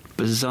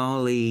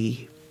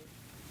bizarrely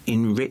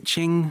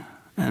enriching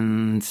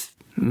and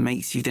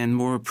makes you then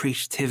more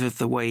appreciative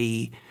of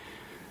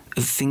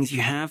of things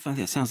you have. I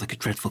think it sounds like a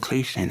dreadful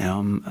cliche now.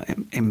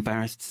 I'm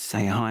embarrassed to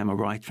say, hi, I'm a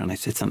writer, and I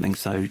said something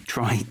so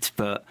trite,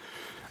 but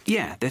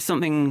yeah, there's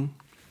something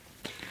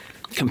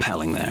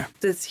compelling there.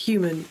 There's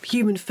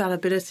human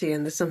fallibility,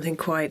 and there's something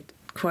quite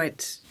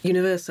quite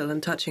universal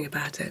and touching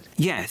about it.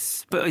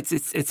 Yes, but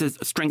it's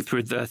a strength through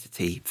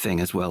adversity thing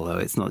as well, though.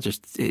 It's not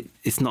just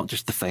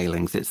the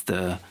failings. It's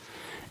the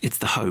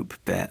hope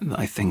bit that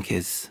I think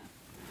is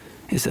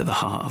at the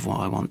heart of what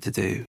I want to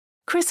do.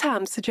 Chris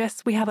Ham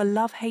suggests we have a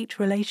love-hate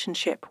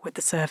relationship with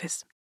the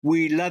service.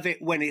 We love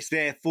it when it's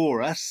there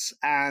for us,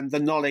 and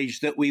the knowledge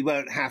that we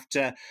won't have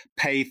to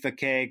pay for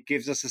care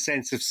gives us a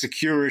sense of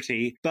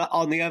security. But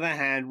on the other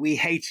hand, we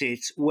hate it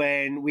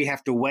when we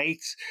have to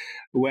wait,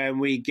 when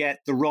we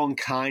get the wrong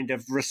kind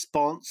of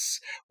response,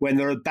 when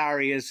there are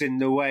barriers in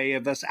the way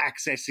of us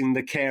accessing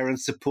the care and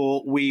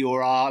support we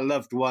or our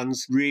loved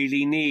ones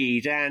really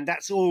need. And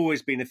that's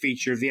always been a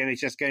feature of the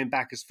NHS going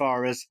back as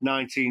far as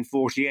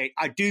 1948.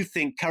 I do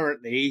think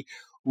currently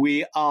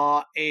we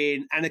are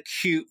in an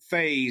acute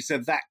phase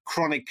of that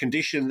chronic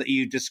condition that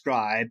you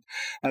describe,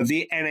 of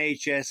the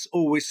NHS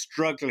always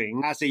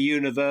struggling as a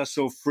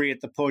universal free at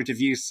the point of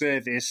use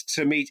service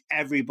to meet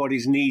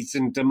everybody's needs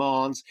and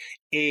demands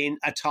in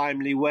a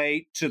timely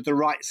way to the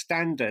right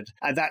standard.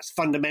 And that's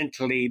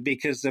fundamentally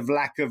because of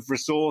lack of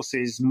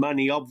resources,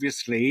 money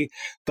obviously,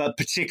 but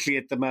particularly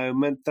at the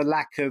moment, the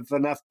lack of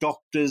enough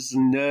doctors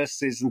and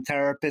nurses and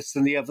therapists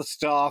and the other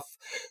staff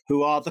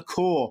who are the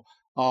core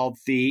of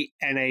the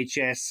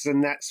NHS.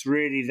 And that's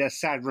really the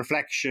sad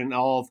reflection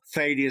of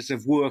failures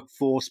of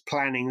workforce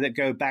planning that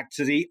go back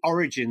to the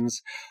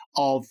origins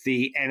of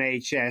the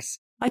NHS.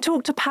 I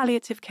talked to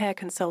palliative care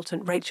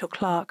consultant Rachel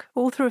Clark,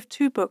 author of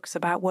 2 books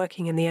about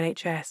working in the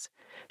NHS.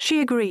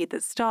 She agreed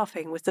that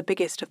staffing was the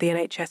biggest of the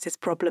NHS's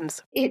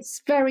problems.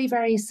 It's very,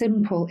 very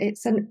simple.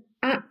 It's an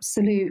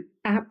absolute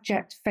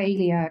abject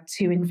failure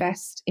to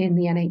invest in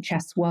the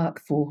NHS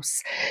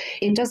workforce.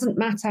 It doesn't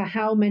matter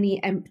how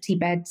many empty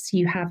beds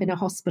you have in a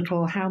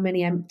hospital, how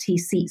many empty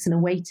seats in a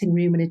waiting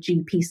room in a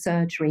GP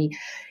surgery.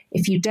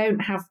 If you don't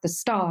have the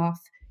staff,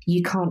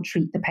 you can't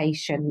treat the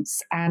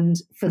patients. And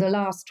for the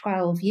last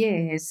 12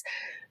 years,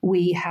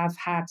 we have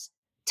had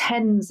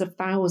tens of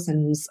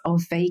thousands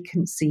of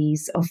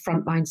vacancies of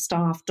frontline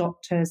staff,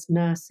 doctors,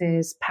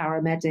 nurses,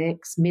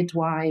 paramedics,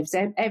 midwives,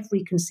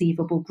 every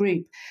conceivable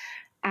group,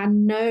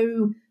 and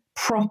no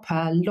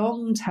proper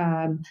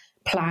long-term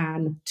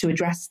plan to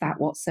address that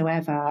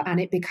whatsoever. And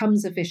it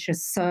becomes a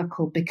vicious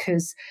circle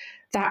because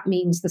that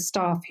means the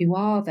staff who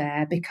are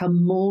there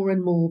become more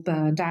and more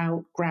burned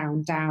out,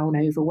 ground down,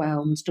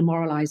 overwhelmed,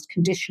 demoralised.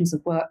 Conditions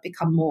of work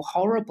become more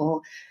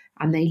horrible,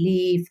 and they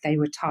leave, they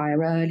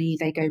retire early,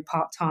 they go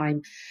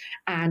part-time,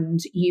 and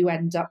you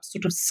end up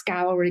sort of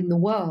scouring the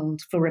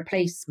world for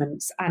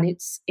replacements. And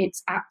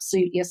it's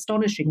absolutely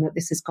astonishing that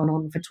this has gone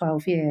on for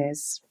 12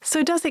 years.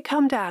 So does it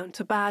come down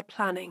to bad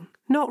planning,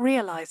 not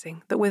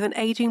realising that with an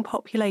ageing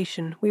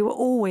population, we were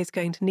always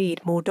going to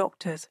need more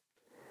doctors?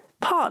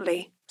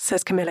 Partly,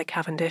 says Camilla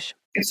Cavendish.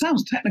 It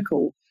sounds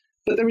technical,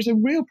 but there is a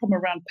real problem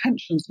around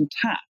pensions and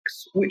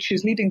tax, which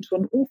is leading to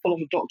an awful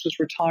lot of doctors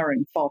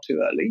retiring far too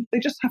early.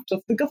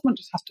 The government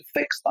just has to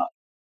fix that.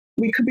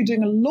 We could be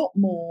doing a lot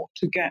more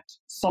to get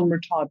some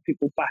retired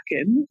people back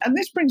in. And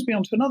this brings me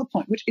on to another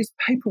point, which is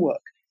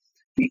paperwork.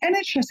 The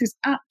NHS is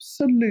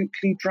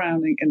absolutely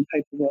drowning in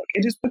paperwork.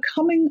 It is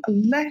becoming a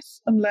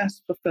less and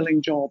less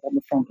fulfilling job on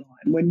the front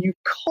line when you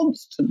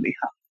constantly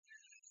have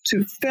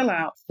to fill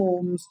out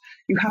forms.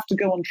 You have to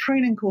go on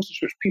training courses,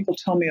 which people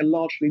tell me are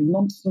largely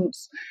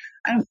nonsense.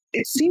 And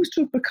it seems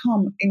to have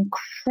become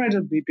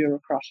incredibly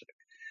bureaucratic.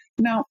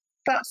 Now,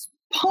 that's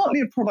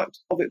partly a product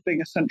of it being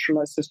a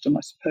centralised system,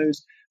 I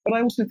suppose, but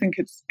I also think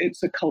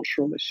it's a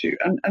cultural issue.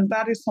 And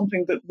that is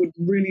something that would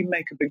really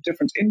make a big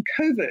difference. In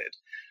COVID,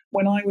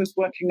 when I was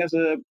working as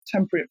a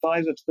temporary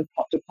advisor to the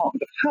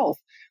Department of Health,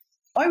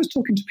 I was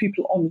talking to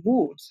people on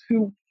wards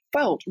who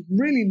felt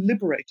really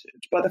liberated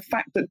by the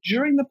fact that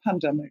during the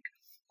pandemic,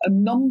 a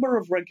number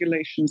of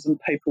regulations and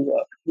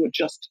paperwork were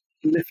just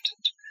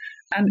lifted.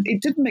 And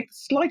it didn't make the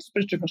slightest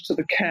bit of difference to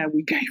the care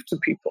we gave to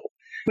people.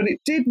 But it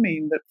did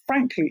mean that,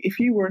 frankly, if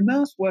you were a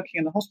nurse working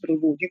in a hospital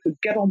ward, you could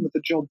get on with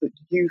the job that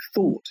you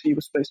thought you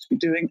were supposed to be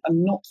doing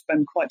and not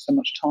spend quite so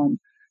much time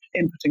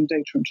inputting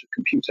data into a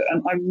computer.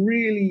 And I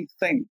really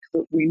think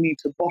that we need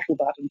to bottle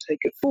that and take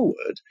it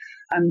forward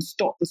and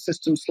stop the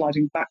system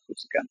sliding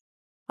backwards again.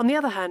 On the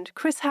other hand,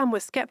 Chris Ham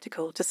was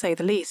sceptical, to say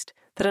the least,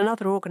 that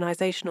another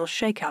organisational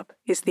shake-up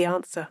is the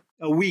answer.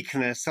 A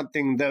weakness,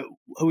 something that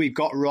we've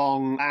got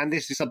wrong, and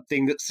this is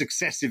something that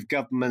successive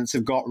governments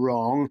have got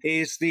wrong,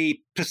 is the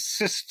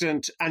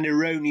persistent and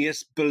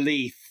erroneous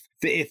belief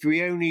that if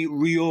we only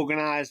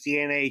reorganise the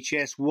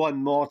NHS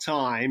one more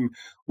time,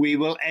 we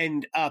will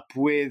end up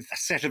with a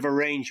set of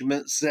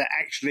arrangements that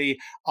actually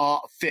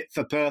are fit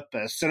for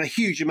purpose. And a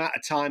huge amount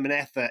of time and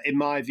effort, in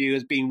my view,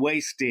 has been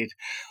wasted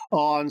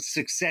on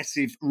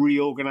successive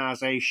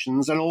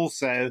reorganisations and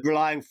also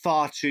relying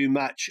far too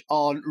much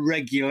on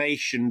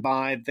regulation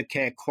by the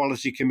Care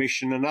Quality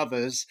Commission and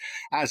others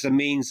as a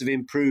means of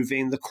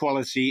improving the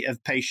quality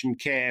of patient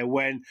care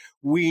when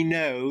we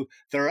know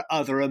there are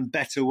other and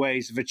better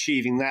ways of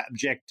achieving that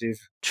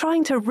objective.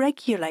 Trying to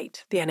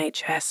regulate the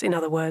NHS, in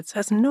other words,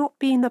 has not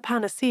been the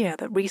panacea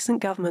that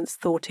recent governments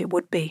thought it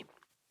would be.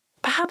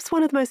 Perhaps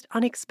one of the most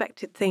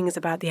unexpected things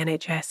about the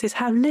NHS is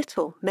how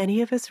little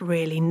many of us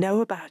really know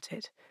about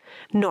it.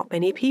 Not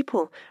many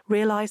people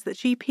realise that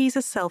GPs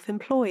are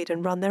self-employed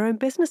and run their own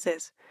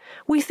businesses.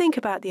 We think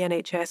about the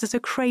NHS as a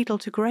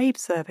cradle-to-grave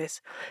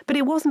service, but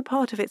it wasn't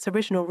part of its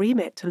original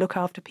remit to look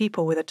after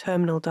people with a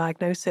terminal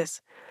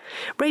diagnosis.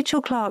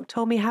 Rachel Clark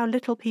told me how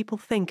little people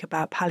think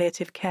about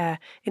palliative care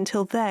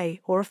until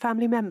they or a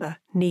family member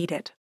need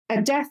it.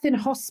 A death in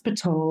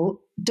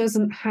hospital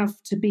doesn't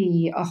have to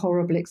be a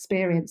horrible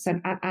experience.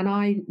 And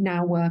I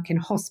now work in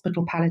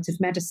hospital palliative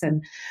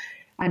medicine.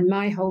 And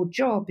my whole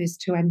job is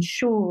to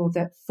ensure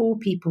that for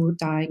people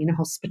dying in a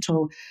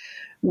hospital,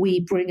 we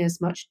bring as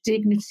much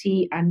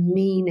dignity and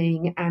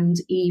meaning and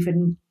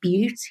even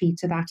beauty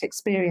to that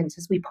experience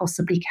as we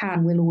possibly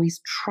can. We'll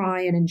always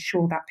try and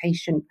ensure that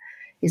patient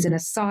is in a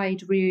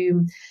side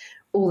room,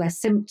 all their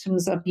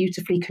symptoms are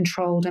beautifully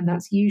controlled, and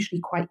that's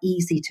usually quite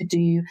easy to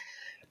do.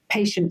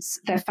 Patients,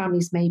 their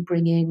families may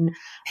bring in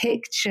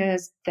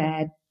pictures,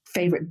 their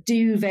favourite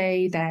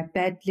duvet, their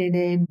bed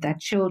linen, their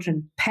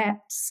children,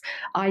 pets.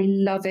 I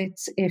love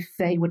it if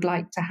they would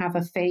like to have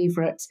a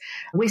favourite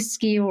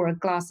whiskey or a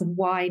glass of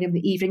wine in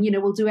the evening. You know,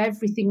 we'll do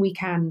everything we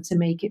can to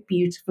make it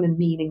beautiful and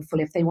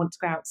meaningful. If they want to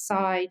go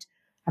outside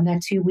and they're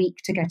too weak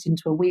to get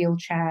into a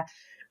wheelchair,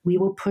 we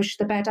will push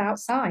the bed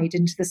outside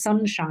into the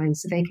sunshine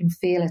so they can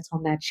feel it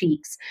on their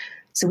cheeks.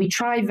 So we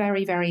try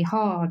very, very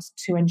hard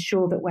to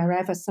ensure that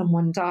wherever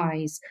someone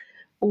dies,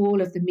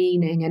 all of the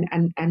meaning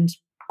and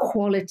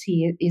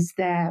quality is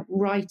there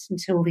right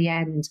until the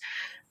end,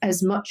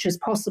 as much as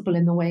possible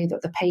in the way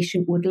that the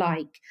patient would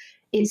like.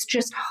 It's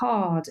just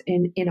hard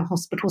in a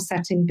hospital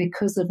setting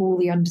because of all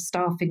the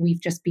understaffing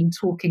we've just been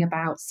talking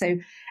about. So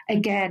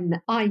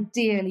again,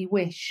 ideally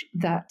wish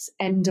that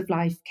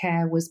end-of-life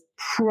care was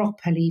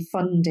properly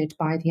funded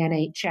by the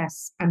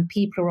NHS, and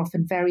people are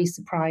often very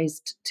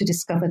surprised to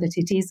discover that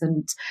it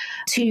isn't.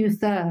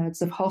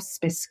 2/3 of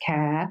hospice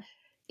care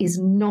is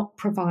not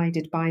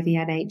provided by the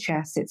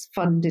NHS. It's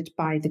funded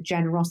by the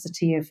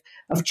generosity of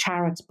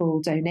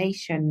charitable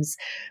donations.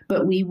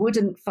 But we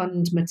wouldn't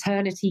fund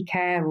maternity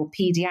care or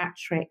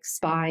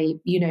paediatrics by,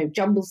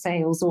 jumble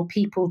sales or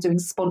people doing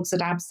sponsored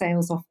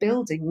abseils off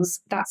buildings.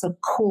 That's a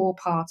core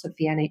part of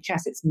the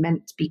NHS. It's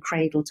meant to be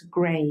cradle to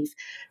grave.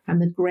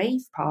 And the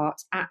grave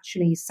part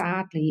actually,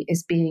 sadly,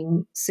 is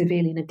being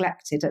severely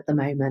neglected at the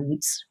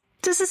moment.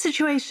 Does the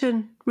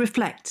situation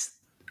reflect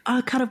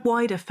a kind of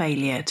wider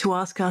failure to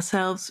ask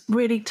ourselves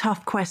really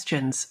tough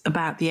questions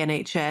about the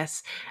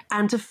NHS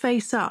and to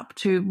face up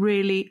to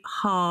really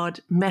hard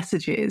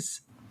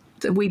messages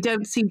that we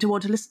don't seem to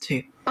want to listen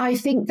to? I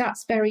think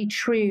that's very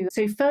true.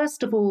 So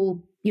first of all,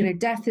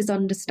 death is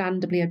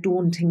understandably a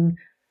daunting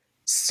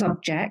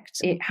subject.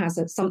 It has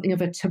something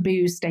of a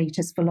taboo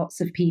status for lots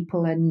of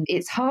people, and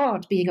it's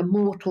hard being a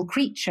mortal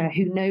creature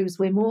who knows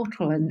we're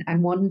mortal,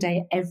 and one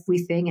day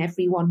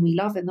everyone we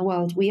love in the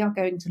world, we are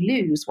going to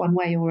lose one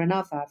way or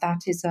another.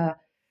 That is a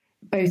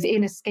both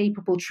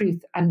inescapable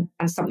truth and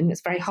something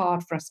that's very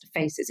hard for us to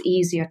face. It's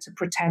easier to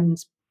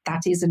pretend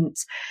that isn't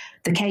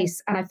the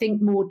case. And I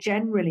think more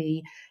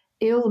generally,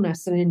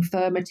 illness and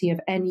infirmity of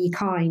any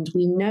kind,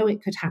 we know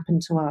it could happen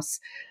to us,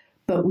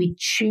 but we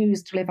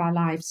choose to live our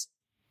lives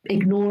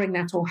ignoring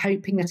that or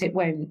hoping that it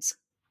won't,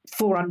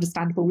 for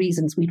understandable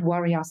reasons. We'd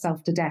worry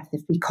ourselves to death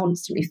if we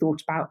constantly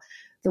thought about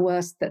the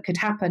worst that could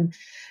happen.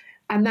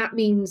 And that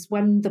means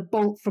when the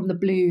bolt from the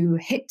blue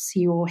hits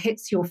you or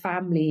hits your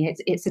family,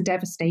 it's a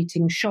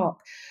devastating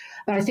shock.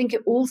 But I think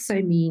it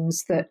also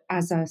means that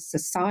as a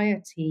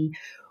society,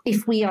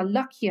 if we are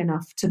lucky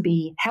enough to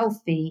be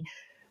healthy,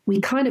 we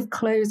kind of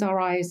close our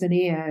eyes and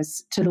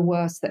ears to the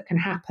worst that can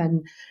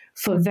happen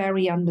for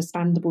very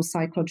understandable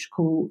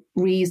psychological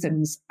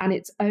reasons. And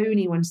it's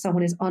only when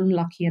someone is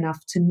unlucky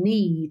enough to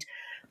need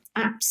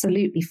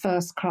absolutely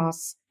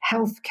first-class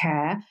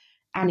healthcare,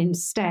 and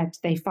instead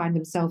they find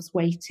themselves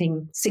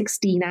waiting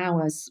 16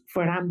 hours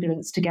for an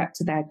ambulance to get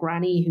to their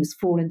granny who's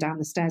fallen down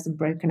the stairs and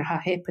broken her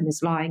hip and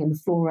is lying on the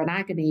floor in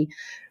agony,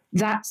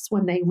 that's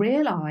when they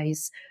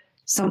realise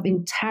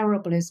something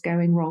terrible is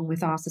going wrong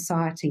with our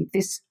society.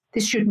 This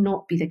should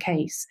not be the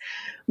case.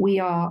 We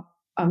are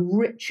a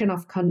rich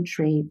enough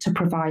country to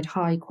provide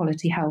high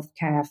quality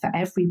healthcare for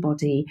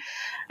everybody.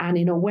 And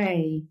in a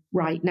way,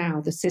 right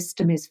now, the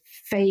system is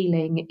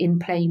failing in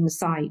plain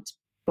sight,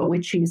 but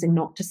we're choosing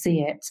not to see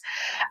it.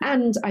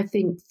 And I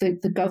think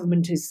that the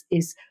government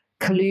is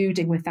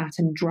colluding with that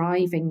and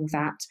driving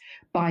that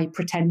by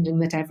pretending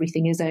that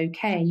everything is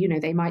okay.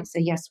 They might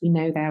say, yes, we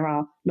know there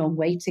are long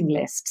waiting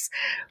lists.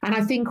 And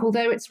I think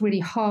although it's really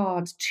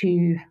hard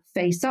to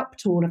face up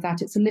to all of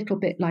that, it's a little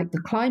bit like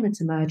the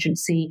climate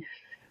emergency.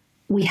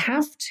 We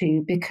have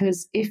to,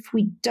 because if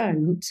we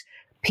don't,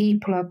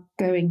 people are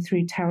going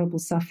through terrible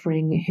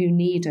suffering who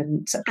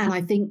needn't. And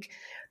I think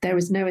there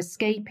is no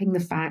escaping the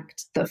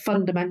fact that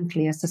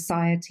fundamentally as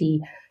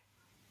society,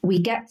 we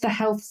get the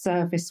health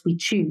service we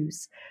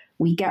choose.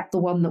 We get the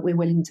one that we're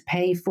willing to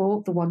pay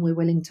for, the one we're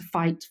willing to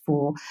fight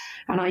for.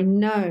 And I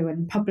know,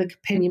 and public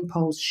opinion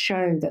polls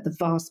show, that the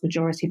vast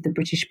majority of the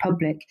British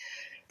public,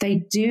 They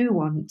do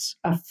want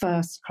a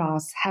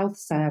first-class health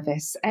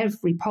service.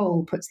 Every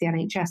poll puts the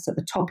NHS at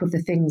the top of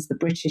the things the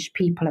British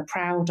people are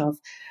proud of.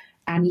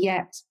 And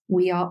yet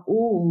we are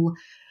all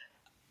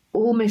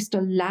almost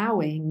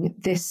allowing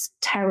this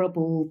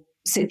terrible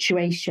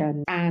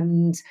situation.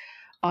 And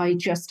I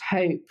just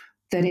hope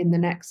that in the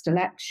next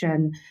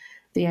election,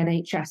 the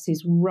NHS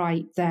is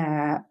right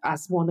there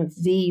as one of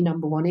the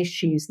number one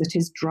issues that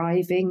is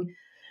driving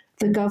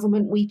the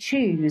government we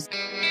choose.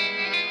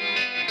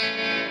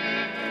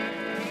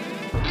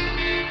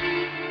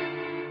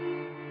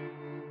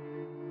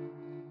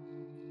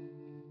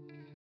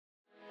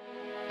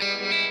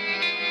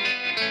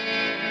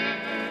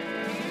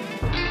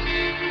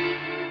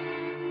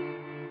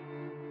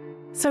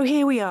 So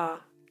here we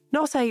are,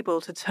 not able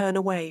to turn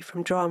away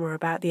from drama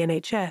about the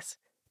NHS,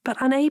 but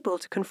unable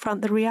to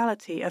confront the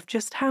reality of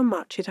just how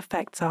much it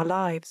affects our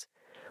lives.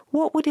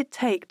 What would it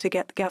take to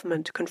get the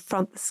government to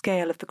confront the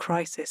scale of the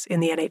crisis in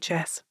the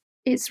NHS?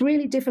 It's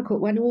really difficult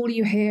when all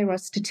you hear are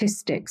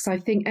statistics. I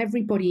think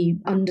everybody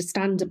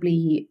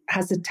understandably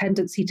has a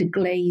tendency to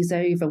glaze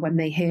over when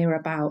they hear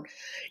about,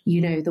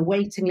 the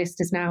waiting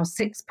list is now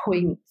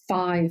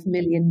 6.5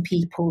 million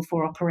people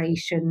for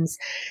operations.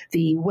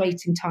 The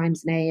waiting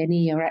times in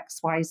A&E are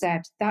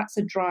XYZ. That's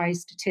a dry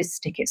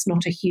statistic. It's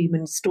not a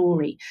human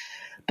story.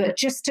 But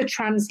just to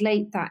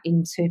translate that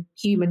into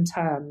human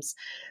terms.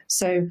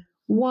 So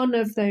one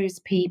of those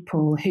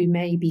people who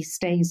maybe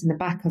stays in the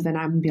back of an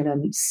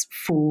ambulance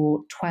for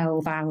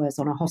 12 hours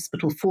on a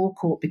hospital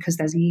forecourt because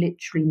there's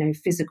literally no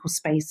physical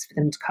space for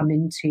them to come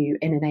into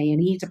in an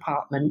A&E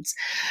department,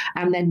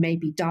 and then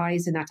maybe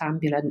dies in that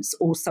ambulance,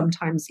 or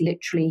sometimes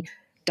literally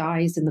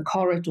dies in the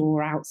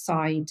corridor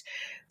outside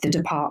the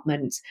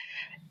department.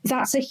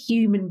 That's a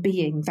human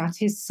being.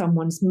 That is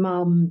someone's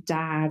mum,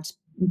 dad,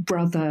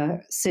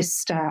 brother,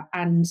 sister,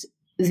 and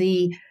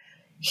the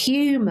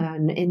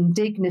human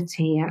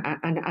indignity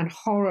and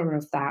horror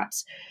of that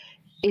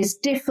is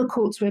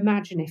difficult to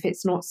imagine if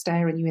it's not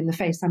staring you in the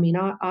face. I mean,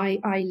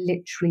 I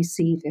literally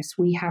see this.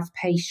 We have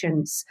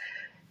patients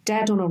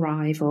dead on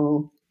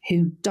arrival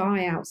who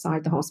die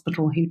outside the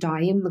hospital, who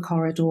die in the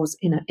corridors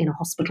in a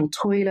hospital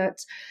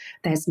toilet.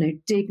 There's no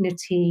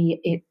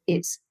dignity.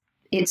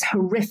 It's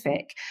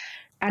horrific.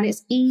 And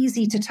it's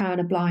easy to turn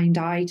a blind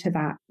eye to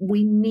that.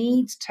 We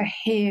need to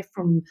hear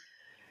from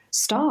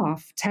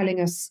staff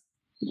telling us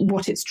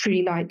what it's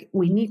truly like.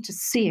 We need to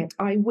see it.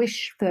 I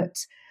wish that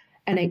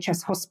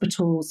NHS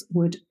hospitals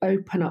would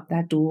open up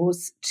their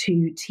doors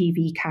to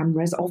TV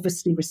cameras,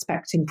 obviously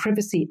respecting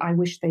privacy. I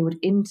wish they would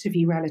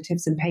interview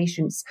relatives and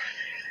patients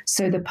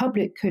so the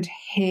public could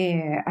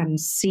hear and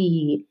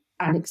see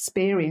and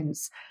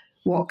experience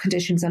what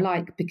conditions are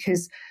like,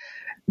 because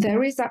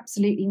there is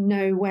absolutely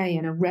no way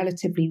in a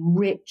relatively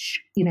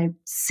rich,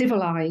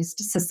 civilized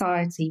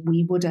society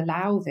we would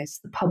allow this.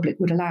 The public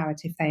would allow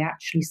it if they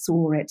actually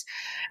saw it.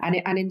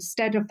 And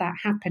instead of that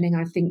happening,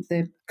 I think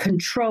the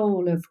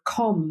control of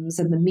comms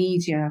and the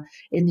media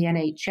in the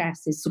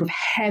NHS is sort of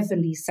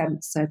heavily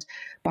censored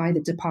by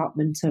the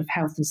Department of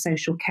Health and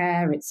Social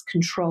Care. It's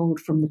controlled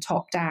from the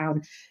top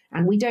down.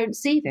 And we don't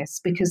see this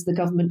because the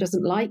government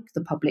doesn't like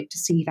the public to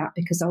see that,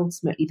 because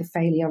ultimately the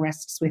failure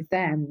rests with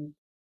them.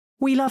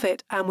 We love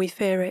it and we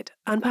fear it,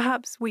 and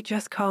perhaps we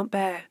just can't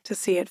bear to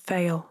see it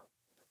fail.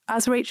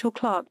 As Rachel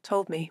Clark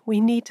told me, we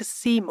need to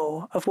see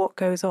more of what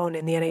goes on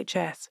in the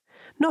NHS,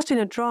 not in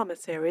a drama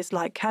series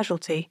like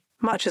Casualty,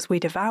 much as we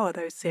devour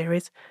those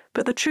series,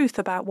 but the truth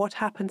about what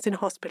happens in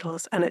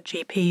hospitals and at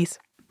GPs.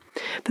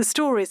 The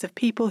stories of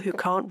people who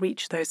can't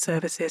reach those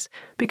services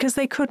because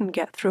they couldn't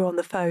get through on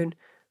the phone,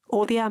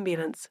 or the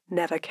ambulance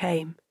never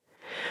came.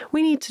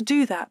 We need to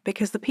do that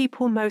because the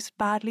people most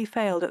badly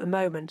failed at the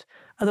moment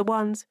are the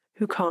ones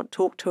who can't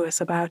talk to us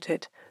about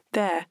it.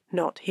 They're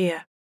not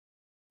here.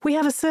 We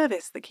have a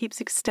service that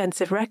keeps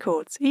extensive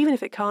records, even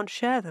if it can't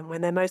share them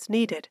when they're most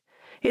needed.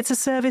 It's a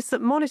service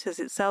that monitors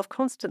itself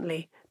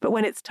constantly, but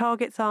when its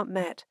targets aren't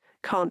met,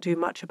 can't do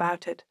much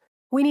about it.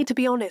 We need to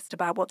be honest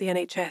about what the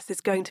NHS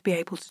is going to be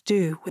able to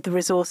do with the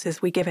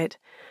resources we give it,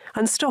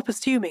 and stop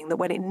assuming that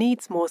when it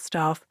needs more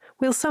staff,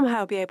 we'll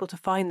somehow be able to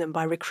find them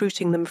by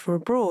recruiting them from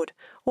abroad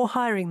or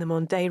hiring them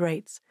on day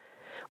rates.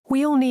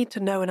 We all need to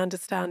know and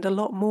understand a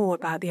lot more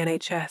about the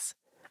NHS,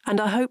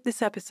 and I hope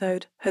this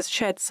episode has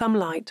shed some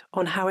light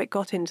on how it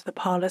got into the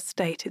parlous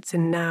state it's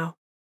in now.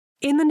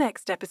 In the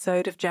next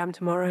episode of Jam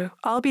Tomorrow,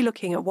 I'll be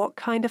looking at what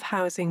kind of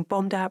housing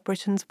bombed-out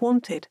Britons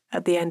wanted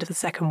at the end of the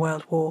Second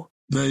World War.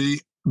 The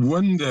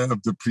wonder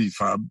of the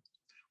prefab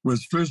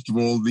was, first of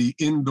all, the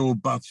indoor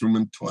bathroom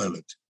and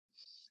toilet,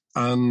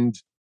 and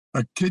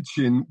a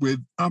kitchen with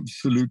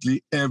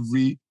absolutely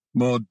every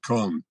mod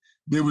con.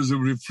 There was a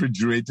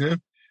refrigerator,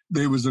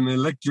 there was an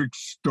electric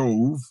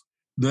stove,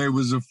 there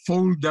was a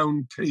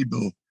fold-down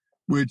table,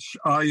 which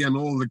I and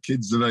all the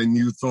kids that I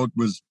knew thought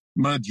was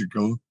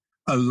magical,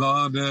 a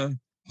larder,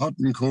 hot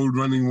and cold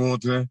running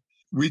water.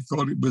 We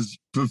thought it was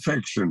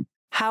perfection.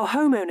 How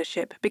home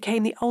ownership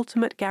became the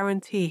ultimate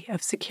guarantee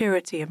of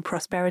security and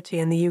prosperity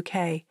in the UK,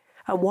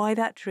 and why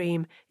that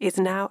dream is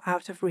now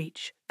out of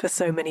reach for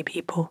so many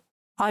people.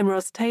 I'm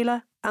Ros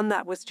Taylor, and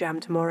that was Jam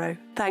Tomorrow.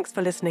 Thanks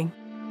for listening.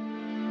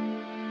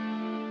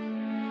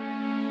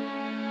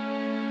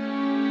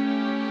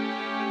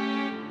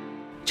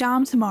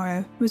 Jam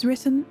Tomorrow was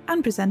written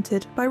and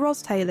presented by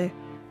Ros Taylor.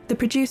 The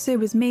producer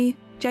was me,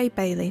 Jay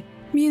Bailey.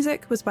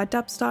 Music was by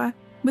Dubstar,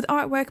 with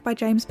artwork by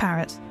James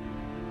Parrott.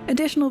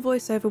 Additional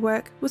voiceover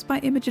work was by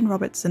Imogen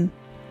Robertson.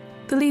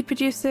 The lead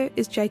producer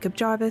is Jacob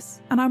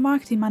Jarvis, and our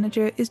marketing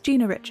manager is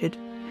Gina Richard.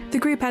 The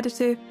group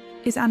editor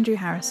is Andrew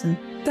Harrison.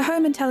 The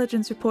home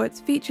intelligence reports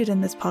featured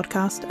in this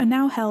podcast are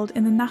now held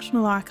in the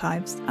National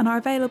Archives and are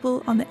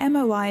available on the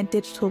MOI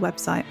digital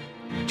website.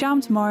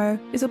 Jam Tomorrow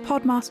is a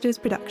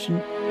Podmasters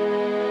production.